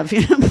definitely have."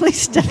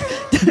 Please don't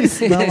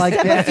Smell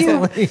like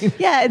gasoline.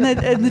 Yeah,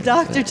 and the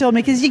doctor told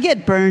me because you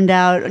get burned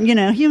out.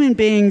 Human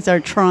beings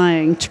are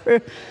trying,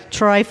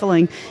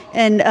 trifling,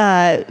 and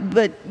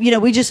but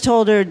we just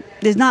told her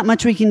there's not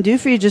much we can do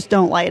for you. Just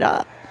don't light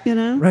up.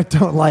 Right,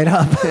 don't light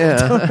up. Yeah.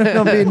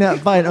 don't be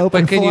by an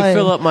open But can you flame.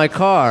 fill up my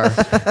car?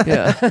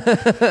 Yeah.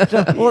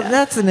 Well,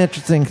 that's an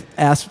interesting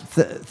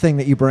thing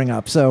that you bring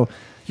up. So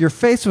you're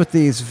faced with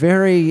these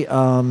very,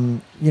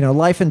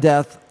 life and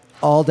death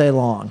all day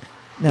long.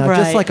 Now, just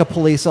Right. like a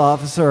police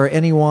officer or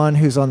anyone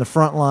who's on the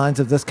front lines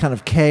of this kind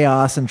of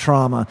chaos and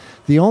trauma,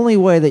 the only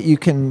way that you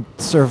can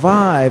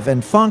survive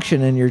and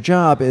function in your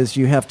job is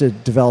you have to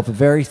develop a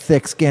very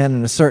thick skin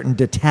and a certain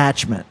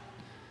detachment.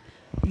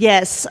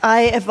 Yes,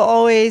 I have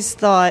always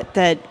thought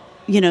that,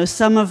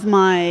 some of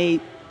my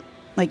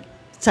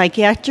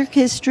psychiatric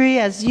history,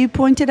 as you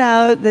pointed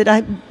out,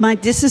 that my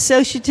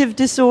dissociative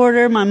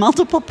disorder, my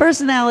multiple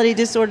personality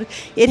disorder,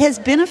 it has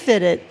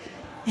benefited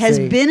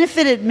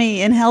See.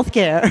 me in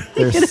healthcare.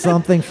 There's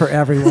something for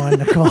everyone,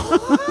 Nicole.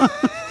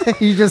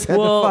 You just had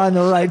Well- to find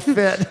the right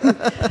fit.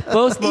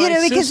 Both my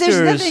because there's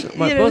sisters,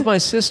 nothing, both my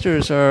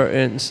sisters are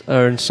in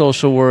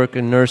social work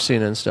and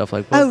nursing and stuff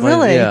like. Oh,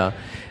 really? Yeah,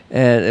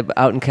 and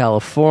out in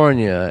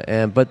California,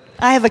 but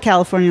I have a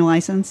California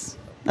license.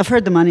 I've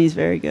heard the money's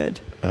very good.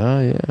 oh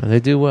yeah, they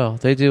do well.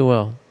 They do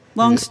well.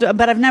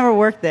 But I've never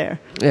worked there.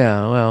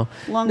 Yeah, well,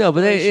 Long no,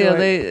 but story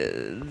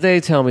short. they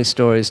tell me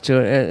stories too,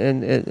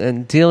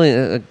 and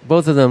dealing.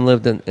 Both of them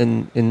lived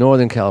in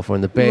Northern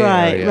California, the Bay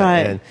Right, Area,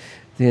 right. and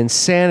the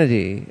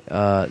insanity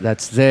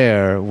that's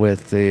there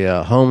with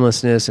the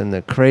homelessness and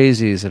the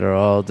crazies that are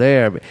all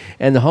there,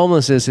 and the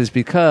homelessness is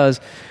because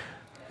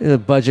the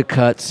budget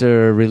cuts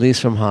are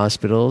released from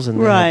hospitals, and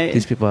Right.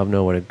 these people have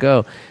nowhere to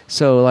go.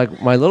 So,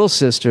 like my little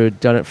sister had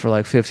done it for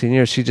like 15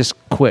 years. She just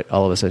quit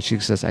all of a sudden. She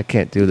says, "I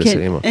can't do this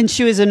anymore." And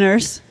she was a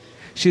nurse.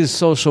 She's a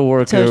social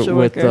worker, Social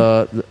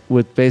worker.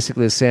 with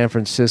basically San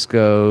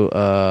Francisco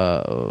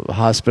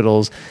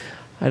hospitals.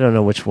 I don't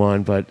know which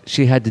one, but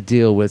she had to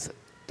deal with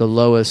the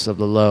lowest of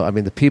the low. I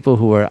mean, the people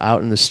who are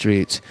out in the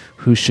streets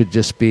who should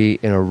just be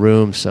in a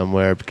room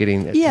somewhere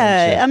getting attention.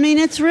 Yeah, I mean,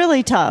 it's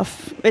really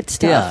tough. It's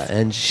tough. Yeah,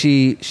 and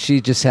she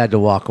just had to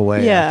walk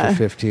away Yeah. after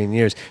 15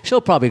 years.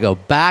 She'll probably go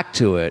back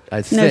to it,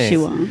 I think. No, she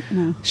won't.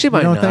 No. She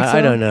might don't not. think so?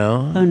 I don't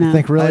know. Oh, no. I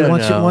think really I don't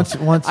once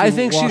know. once I you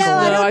think walk she's No,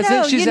 I don't I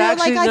think know. she's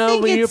actually I no,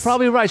 think but you're it's-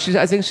 probably right.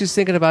 I think she's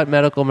thinking about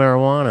medical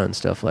marijuana and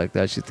stuff like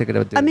that. She's thinking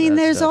about doing I mean,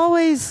 that there's stuff.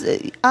 always,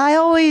 I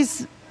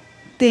always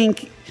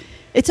think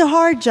it's a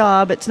hard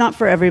job. It's not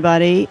for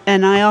everybody.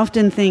 And I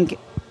often think,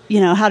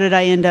 how did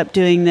I end up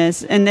doing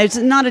this? And there's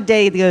not a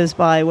day that goes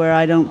by where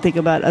I don't think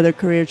about other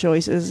career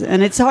choices.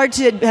 And it's hard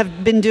to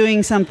have been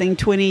doing something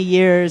 20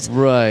 years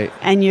Right.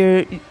 and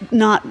you're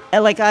not,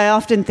 I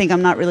often think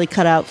I'm not really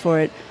cut out for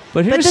it.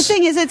 But the here's-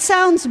 thing is, it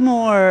sounds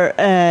more,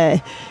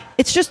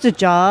 it's just a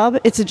job.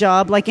 It's a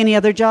job like any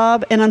other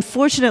job. And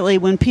unfortunately,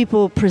 when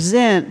people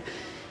present,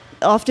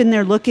 often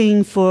they're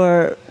looking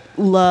for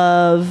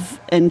love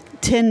and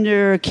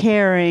tender,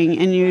 caring,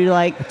 and you're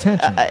like,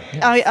 Attention.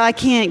 I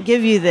can't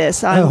give you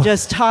this. I'm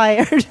just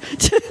tired.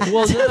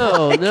 Well,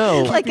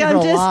 no. like Keep I'm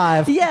it just,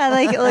 alive. yeah,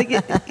 like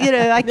you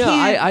know, I No,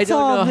 can't I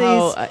solve don't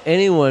know these. how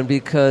anyone,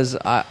 because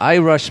I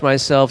rushed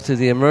myself to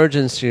the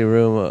emergency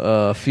room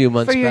a few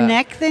months For your back.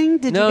 neck thing?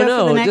 Did you go No,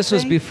 for the neck this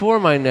was thing? before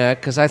my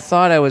neck, because I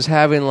thought I was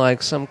having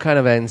like some kind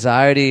of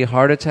anxiety,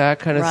 heart attack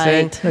kind of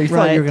thing. Right. No, you thought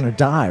Right. you were going to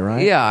die,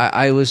 right? Yeah,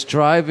 I was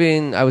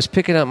driving. I was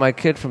picking up my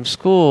kid from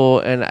school,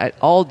 and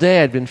all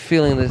day I'd been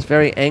feeling this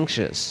very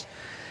anxious.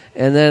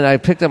 And then I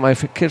picked up my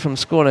kid from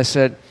school, and I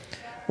said,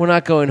 "We're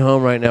not going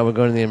home right now. We're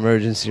going to the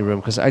emergency room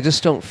because I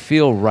just don't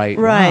feel right.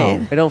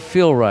 Right. I don't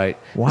feel right.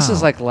 Wow. This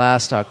is like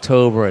last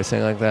October or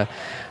something like that."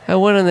 I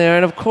went in there,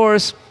 and of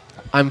course,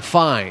 I'm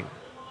fine.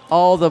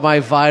 My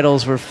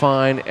vitals were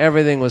fine.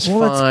 Everything was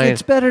Well, fine.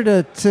 it's better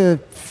to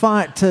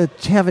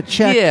have it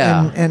checked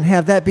Yeah. and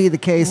have that be the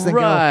case than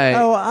Right.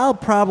 go, oh, I'll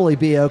probably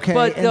be okay.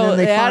 But and then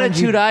they the find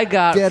attitude you I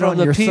got dead from on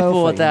the your people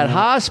sofa, at that you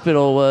know?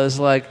 hospital was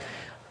like,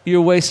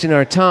 "You're wasting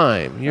our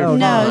time. You're Oh,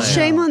 No, fine."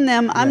 shame on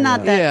them. I'm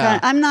not that Yeah. kind.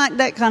 I'm not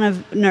that kind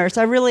of nurse.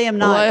 I really am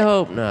not. Well, I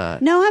hope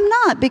not. No, I'm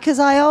not, because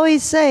I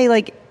always say,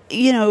 like,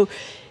 you know,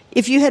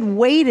 if you had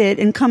waited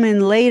and come in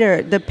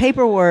later, the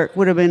paperwork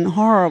would have been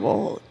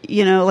horrible.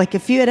 You know, like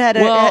if you had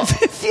Well-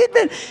 if you'd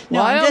been. No,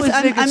 Well, I always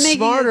think I'm it's making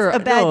smarter. a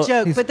bad No,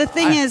 joke. But the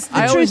thing is, the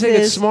I truth always think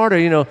is, it's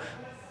smarter.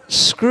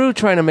 Screw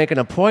trying to make an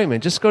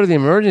appointment. Just go to the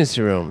emergency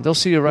room. They'll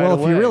see you right well,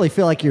 away. if you really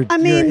feel like you're, I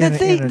mean, you're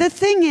the in an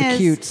thing is,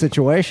 acute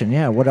situation,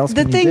 yeah. What else?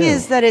 the can you thing do?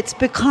 is that it's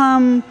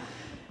become,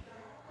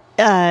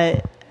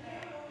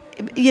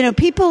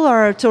 people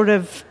are sort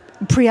of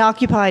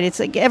preoccupied. It's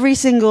like every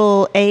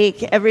single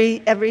ache,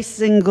 every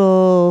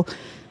single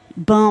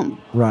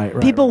bump. Right.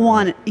 People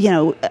right.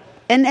 want,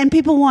 and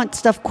people want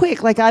stuff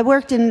quick. Like I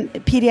worked in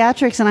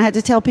pediatrics, and I had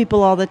to tell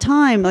people all the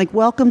time, like,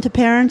 welcome to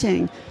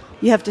parenting.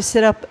 You have to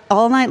sit up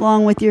all night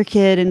long with your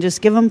kid and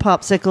just give them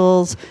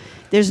popsicles.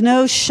 There's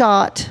no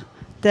shot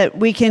that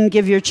we can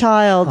give your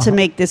child to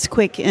make this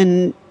quick.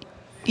 And,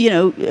 you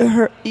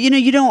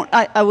don't,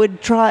 I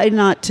would try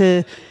not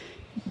to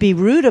be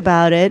rude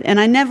about it. And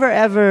I never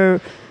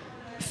ever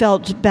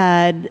felt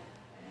bad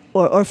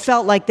or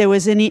felt like there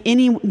was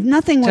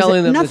nothing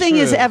Telling them the nothing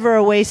is truth. ever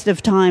a waste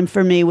of time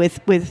for me with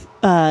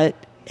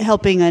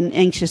helping an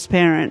anxious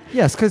parent.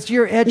 Yes, because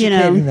you're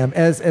educating them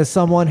as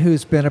someone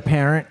who's been a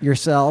parent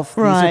yourself.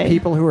 These Right. are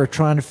people who are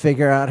trying to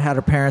figure out how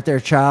to parent their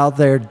child.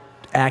 They're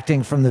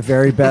acting from the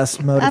very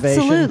best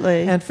motivation.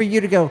 Absolutely. And for you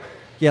to go,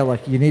 yeah,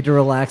 look, you need to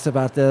relax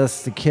about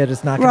this. The kid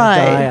is not going Right.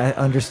 to die. I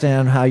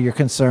understand how you're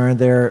concerned.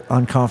 They're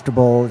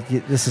uncomfortable.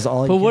 This is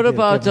all. But you what can do.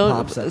 about Give them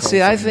don't popsicles.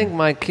 see? I think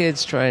my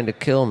kid's trying to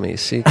kill me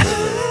secretly.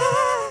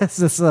 Is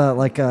this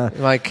like a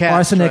My cat's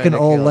arsenic trying and to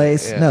old kill-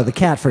 lace? yeah. No, the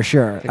cat for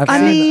sure. The I've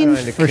cat's seen-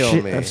 trying to for kill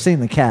shi- me. I've seen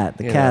the cat.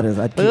 The cat is.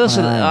 I'd keep But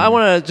listen, my eye on I it.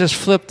 want to just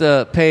flip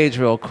the page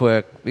real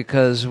quick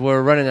because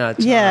we're running out of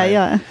time.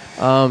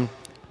 Yeah.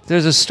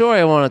 There's a story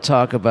I want to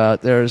talk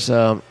about. There's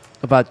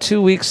about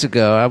 2 weeks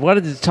ago. I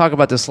wanted to talk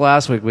about this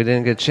last week. We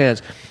didn't get a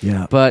chance.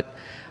 Yeah. But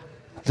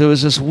there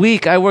was this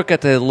week. I work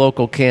at the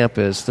local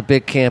campus, the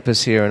big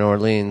campus here in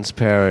Orleans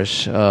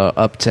Parish,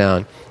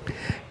 uptown,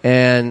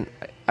 and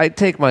I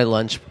take my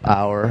lunch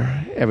hour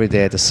every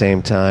day at the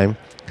same time.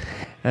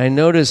 And I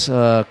noticed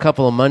a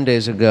couple of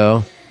Mondays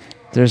ago,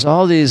 there's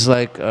all these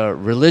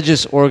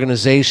religious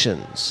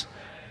organizations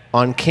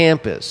on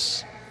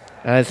campus.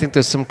 And I think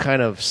there's some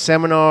kind of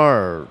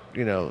seminar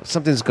or,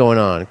 something's going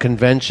on,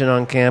 convention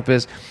on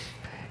campus.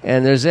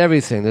 And there's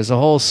everything. There's a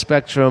whole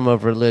spectrum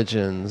of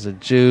religions, the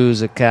Jews,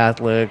 the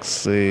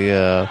Catholics,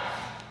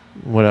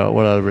 what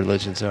other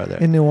religions are there?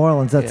 In New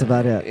Orleans, that's Yeah.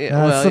 about it.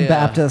 Yeah, well, some yeah.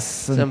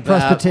 Baptists and Some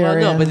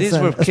Presbyterians. Well, no, but these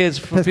were and kids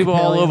from people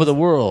all over the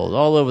world,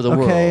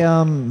 Okay,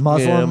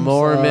 Muslims,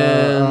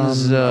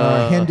 Mormons,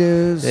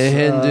 Hindus, the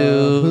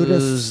Hindus,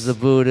 Buddhists, the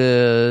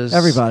Buddhists,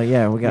 everybody.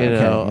 Yeah, we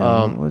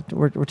got.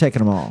 We're taking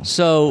them all.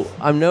 So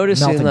I'm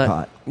noticing Melting that.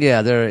 pot.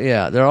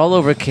 They're all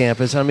over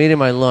campus. I'm eating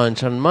my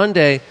lunch on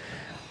Monday.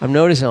 I'm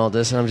noticing all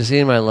this, and I'm just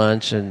eating my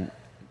lunch, and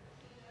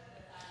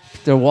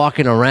they're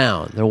walking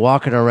around. They're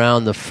walking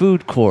around the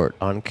food court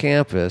on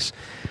campus.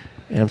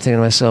 And I'm thinking to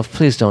myself,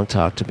 please don't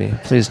talk to me.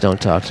 Please don't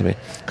talk to me.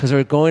 Because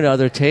they're going to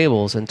other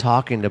tables and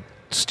talking to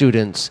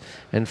students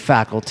and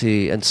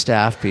faculty and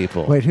staff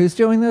people. Wait, who's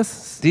doing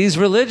this? These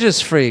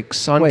religious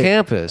freaks on Wait,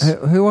 campus.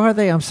 Who are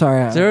they? I'm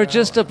sorry. They're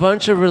just a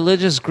bunch of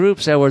religious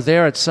groups that were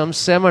there at some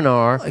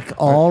seminar. like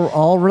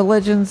all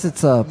religions.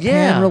 It's a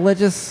Yeah.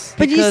 pan-religious.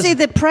 But you Because- see,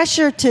 the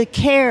pressure to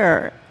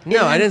care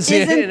No, I didn't see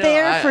it. isn't No,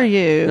 there for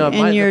you no,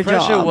 in your the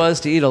pressure job. was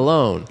to eat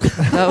alone.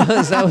 That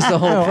was the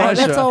whole No, pressure.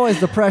 that's always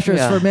the pressure is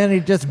Yeah. for men to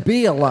just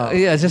be alone.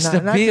 Yeah, just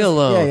to Not be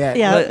alone. Yeah.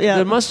 Yeah. But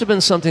there must have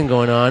been something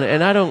going on,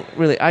 and I don't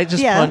really. I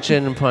just Yeah. punch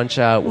in and punch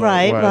out. Where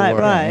I Right.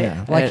 work. Yeah,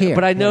 like And- here.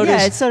 But I noticed.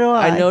 Yeah, so do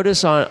I.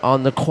 noticed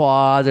on the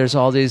quad, there's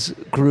all these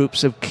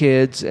groups of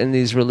kids and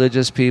these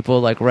religious people,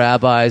 like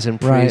rabbis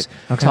and Right, priests,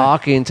 okay.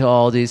 talking to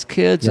all these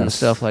kids and Yes.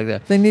 stuff like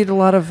that. They need a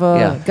lot of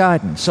Yeah.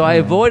 guidance. So I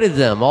avoided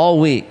them all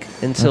week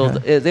until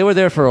Okay. they were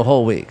there for a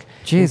whole week.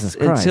 Jesus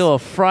Christ. Until a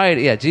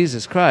Friday. Yeah,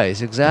 Jesus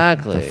Christ.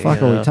 Exactly. The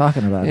fuck are we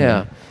talking about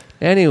Yeah. here?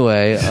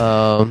 Anyway,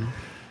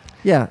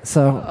 Yeah,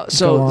 so go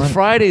so on.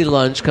 Friday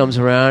lunch comes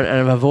around, and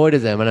I've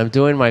avoided them, and I'm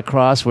doing my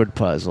crossword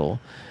puzzle,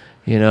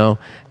 and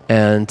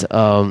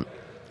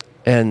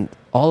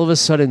all of a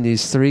sudden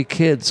these 3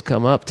 kids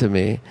come up to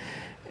me,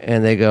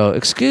 and they go,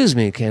 "Excuse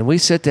me, can we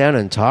sit down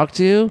and talk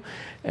to you?"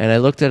 And I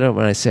looked at them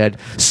and I said,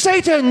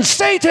 "Satan,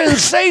 Satan,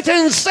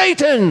 Satan,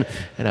 Satan!"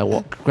 And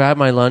I grabbed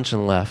my lunch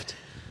and left.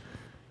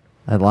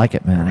 I like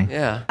it, Manny.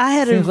 Yeah, I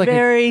had Seems a like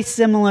very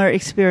similar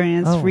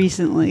experience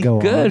recently. Go on.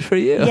 good for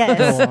you.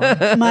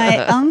 Yes, my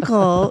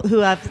uncle,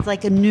 who I've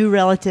like a new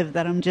relative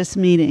that I'm just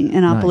meeting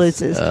in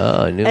Opelousas.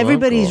 Oh, new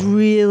Everybody's uncle.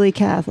 really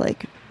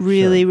Catholic,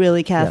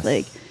 really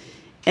Catholic, Yes.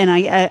 and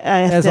I have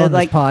As to on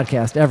like. this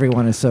podcast,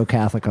 everyone is so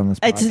Catholic on this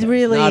podcast. It's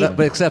really But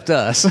except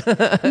us. no,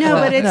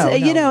 but it's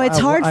it's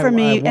hard for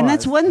me, and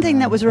that's one thing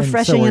that was and so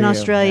refreshing were in you,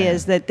 Australia yeah.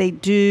 is that they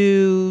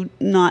do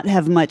not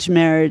have much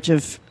marriage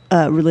of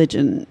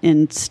religion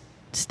in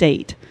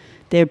state.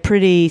 They're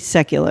pretty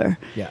secular.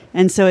 Yeah.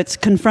 And so it's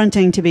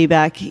confronting to be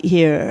back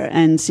here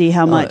and see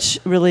how much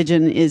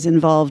religion is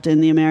involved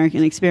in the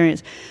American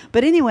experience.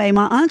 But anyway,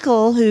 my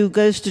uncle, who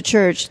goes to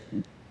church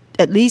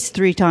at least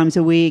 3 times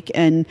a week,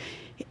 and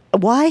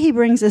why he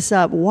brings this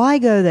up, why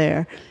go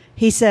there?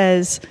 He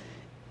says,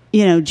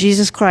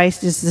 Jesus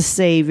Christ is the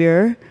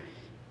Savior.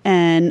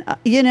 And,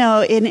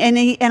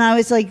 and I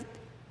was like,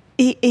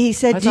 he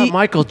said, I thought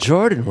Michael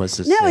Jordan was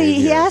the no, he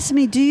savior. asked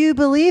me, "Do you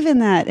believe in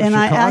that?" And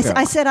Chicago.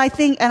 I said, "I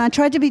think," and I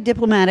tried to be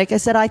diplomatic. I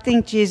said, "I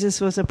think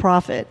Jesus was a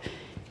prophet."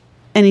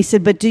 And he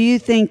said, "But do you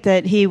think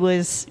that he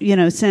was,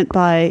 sent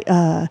by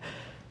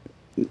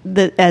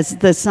as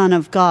the Son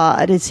of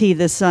God? Is he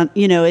the Son?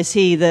 Is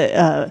he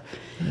the?"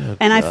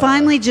 And I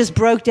finally just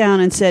broke down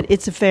and said,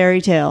 "It's a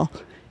fairy tale.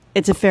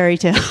 It's a fairy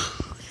tale."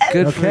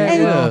 Good for Okay,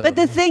 you. well- But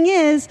the thing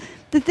is,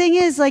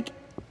 like.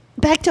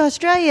 Back to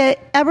Australia,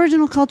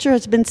 Aboriginal culture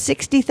has been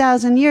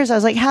 60,000 years. I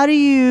was like, how do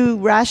you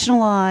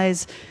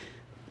rationalize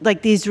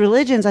like these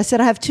religions? I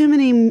said, I have too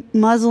many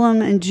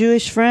Muslim and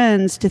Jewish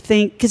friends to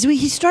think, because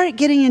he started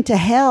getting into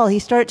hell. He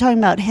started talking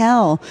about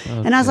hell.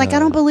 And I was like, I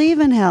don't believe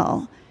in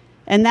hell.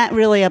 And that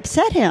really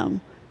upset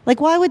him.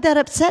 Like, why would that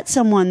upset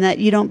someone that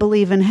you don't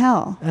believe in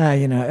hell?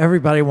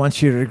 Everybody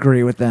wants you to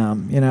agree with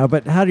them,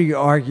 but how do you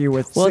argue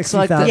with Well, it's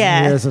like 60,000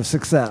 Yeah. years of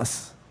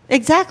success?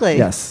 Exactly.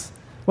 Yes.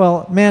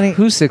 Well, Manny,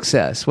 Who's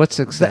success? What's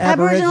success?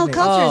 Aboriginal Aborigines.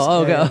 cultures.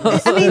 Oh,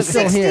 okay. I mean,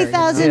 Still here,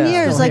 60,000 Yeah.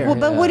 years. Still Like, here, well,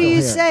 but yeah. what do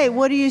you Still say?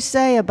 What do you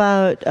say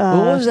about?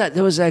 What was that?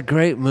 There was that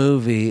great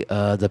movie,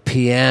 The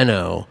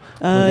Piano.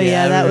 Oh, with the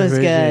yeah, that was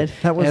Aborigine- good.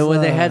 That was, and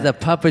when they had the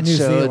puppet New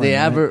show, Zealand, the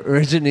right?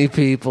 Aborigine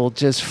people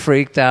just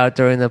freaked out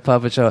during the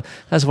puppet show.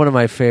 That's one of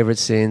my favorite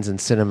scenes in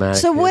cinematic.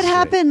 So what history.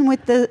 happened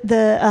with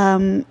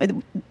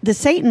the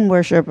Satan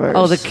worshippers?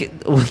 Oh,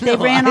 They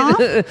ran off?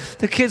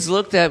 The kids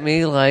looked at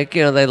me like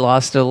they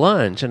lost their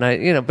lunch, and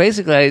I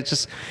basically I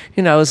just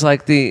I was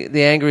like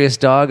the angriest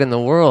dog in the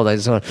world. I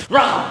just went,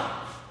 "Rah!"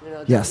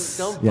 Yes,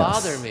 Don't yes,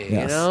 bother me.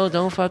 yes.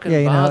 Don't fucking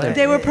Yeah, bother.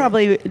 They were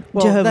probably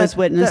Well, Jehovah's that-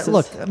 Witnesses.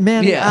 look,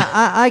 man, Yeah.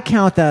 I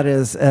count that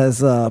as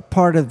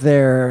part of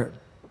their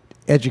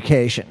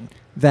education.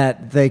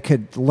 That they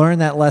could learn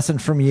that lesson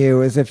from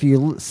you is if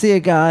you see a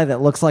guy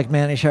that looks like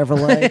Manny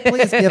Chevrolet,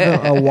 please give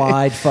him a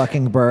wide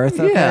fucking berth.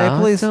 Okay? Yeah,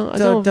 please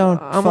don't-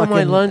 don't I'm on my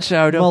fucking lunch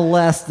hour, don't-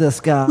 molest this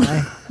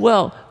guy.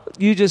 Well,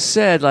 you just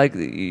said like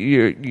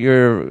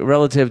your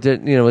relative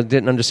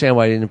didn't understand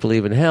why he didn't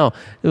believe in hell.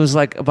 It was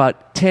like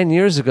about 10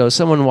 years ago,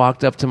 someone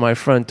walked up to my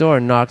front door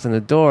and knocked on the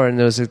door, and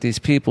there was like these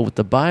people with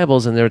the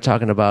Bibles, and they were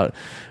talking about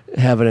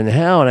heaven and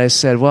hell. And I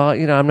said, well,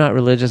 I'm not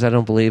religious. I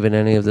don't believe in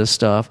any of this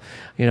stuff.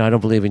 I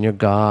don't believe in your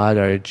God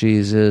or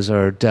Jesus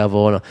or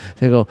devil. And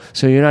they go,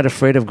 so you're not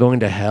afraid of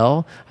going to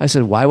hell? I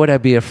said, why would I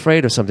be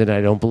afraid of something that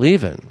I don't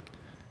believe in?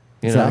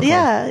 Exactly.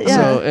 Yeah.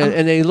 So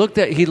and he looked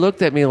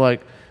at me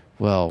like,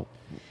 well.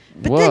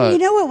 But what? then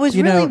what was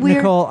really weird?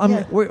 Nicole,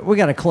 Yeah. we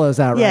got to close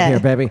out right Yeah. here,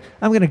 baby.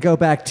 I'm going to go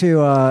back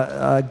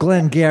to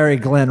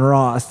Glenn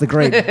Ross, the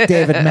great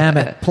David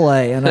Mamet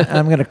play, and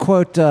I'm going to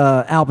quote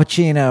Al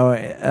Pacino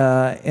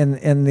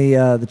in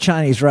the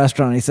Chinese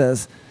restaurant. He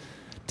says,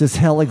 "Does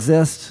hell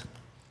exist?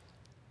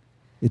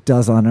 It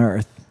does on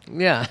Earth."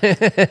 Yeah,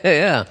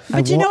 yeah.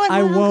 But you know what my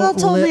uncle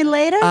told me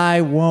later?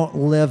 I won't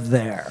live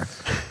there.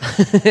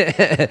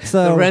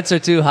 So The rents are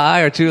too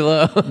high or too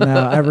low.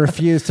 no, I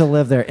refuse to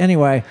live there.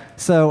 Anyway,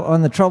 so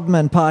on the Troubled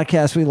Men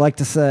podcast, we like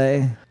to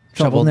say, trouble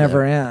Trouble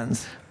never never-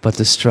 ends. But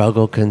the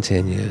struggle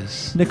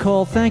continues.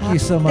 Nicole, thank you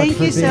so much Thank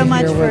for you being so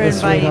much here for with us,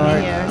 inviting me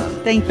sweetheart.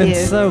 here. Thank It's you.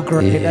 been so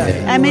great.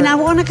 Yeah. I mean, I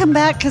want to come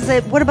back because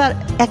what about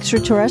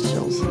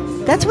extraterrestrials?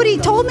 That's what he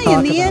told me in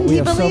Talk the about- end. we He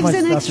have so believes much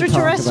in stuff to talk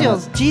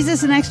extraterrestrials. about.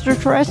 Jesus and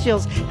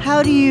extraterrestrials.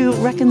 How do you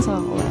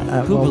reconcile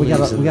that? Who we got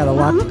believes a in lot.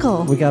 My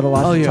uncle. We got a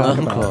lot Oh, to your talk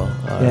uncle. about.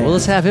 All right. Well,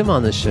 let's have him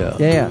on the show.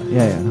 Yeah.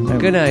 Maybe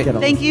Good night. get a-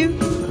 Thank you.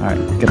 All right.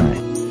 Good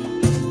night.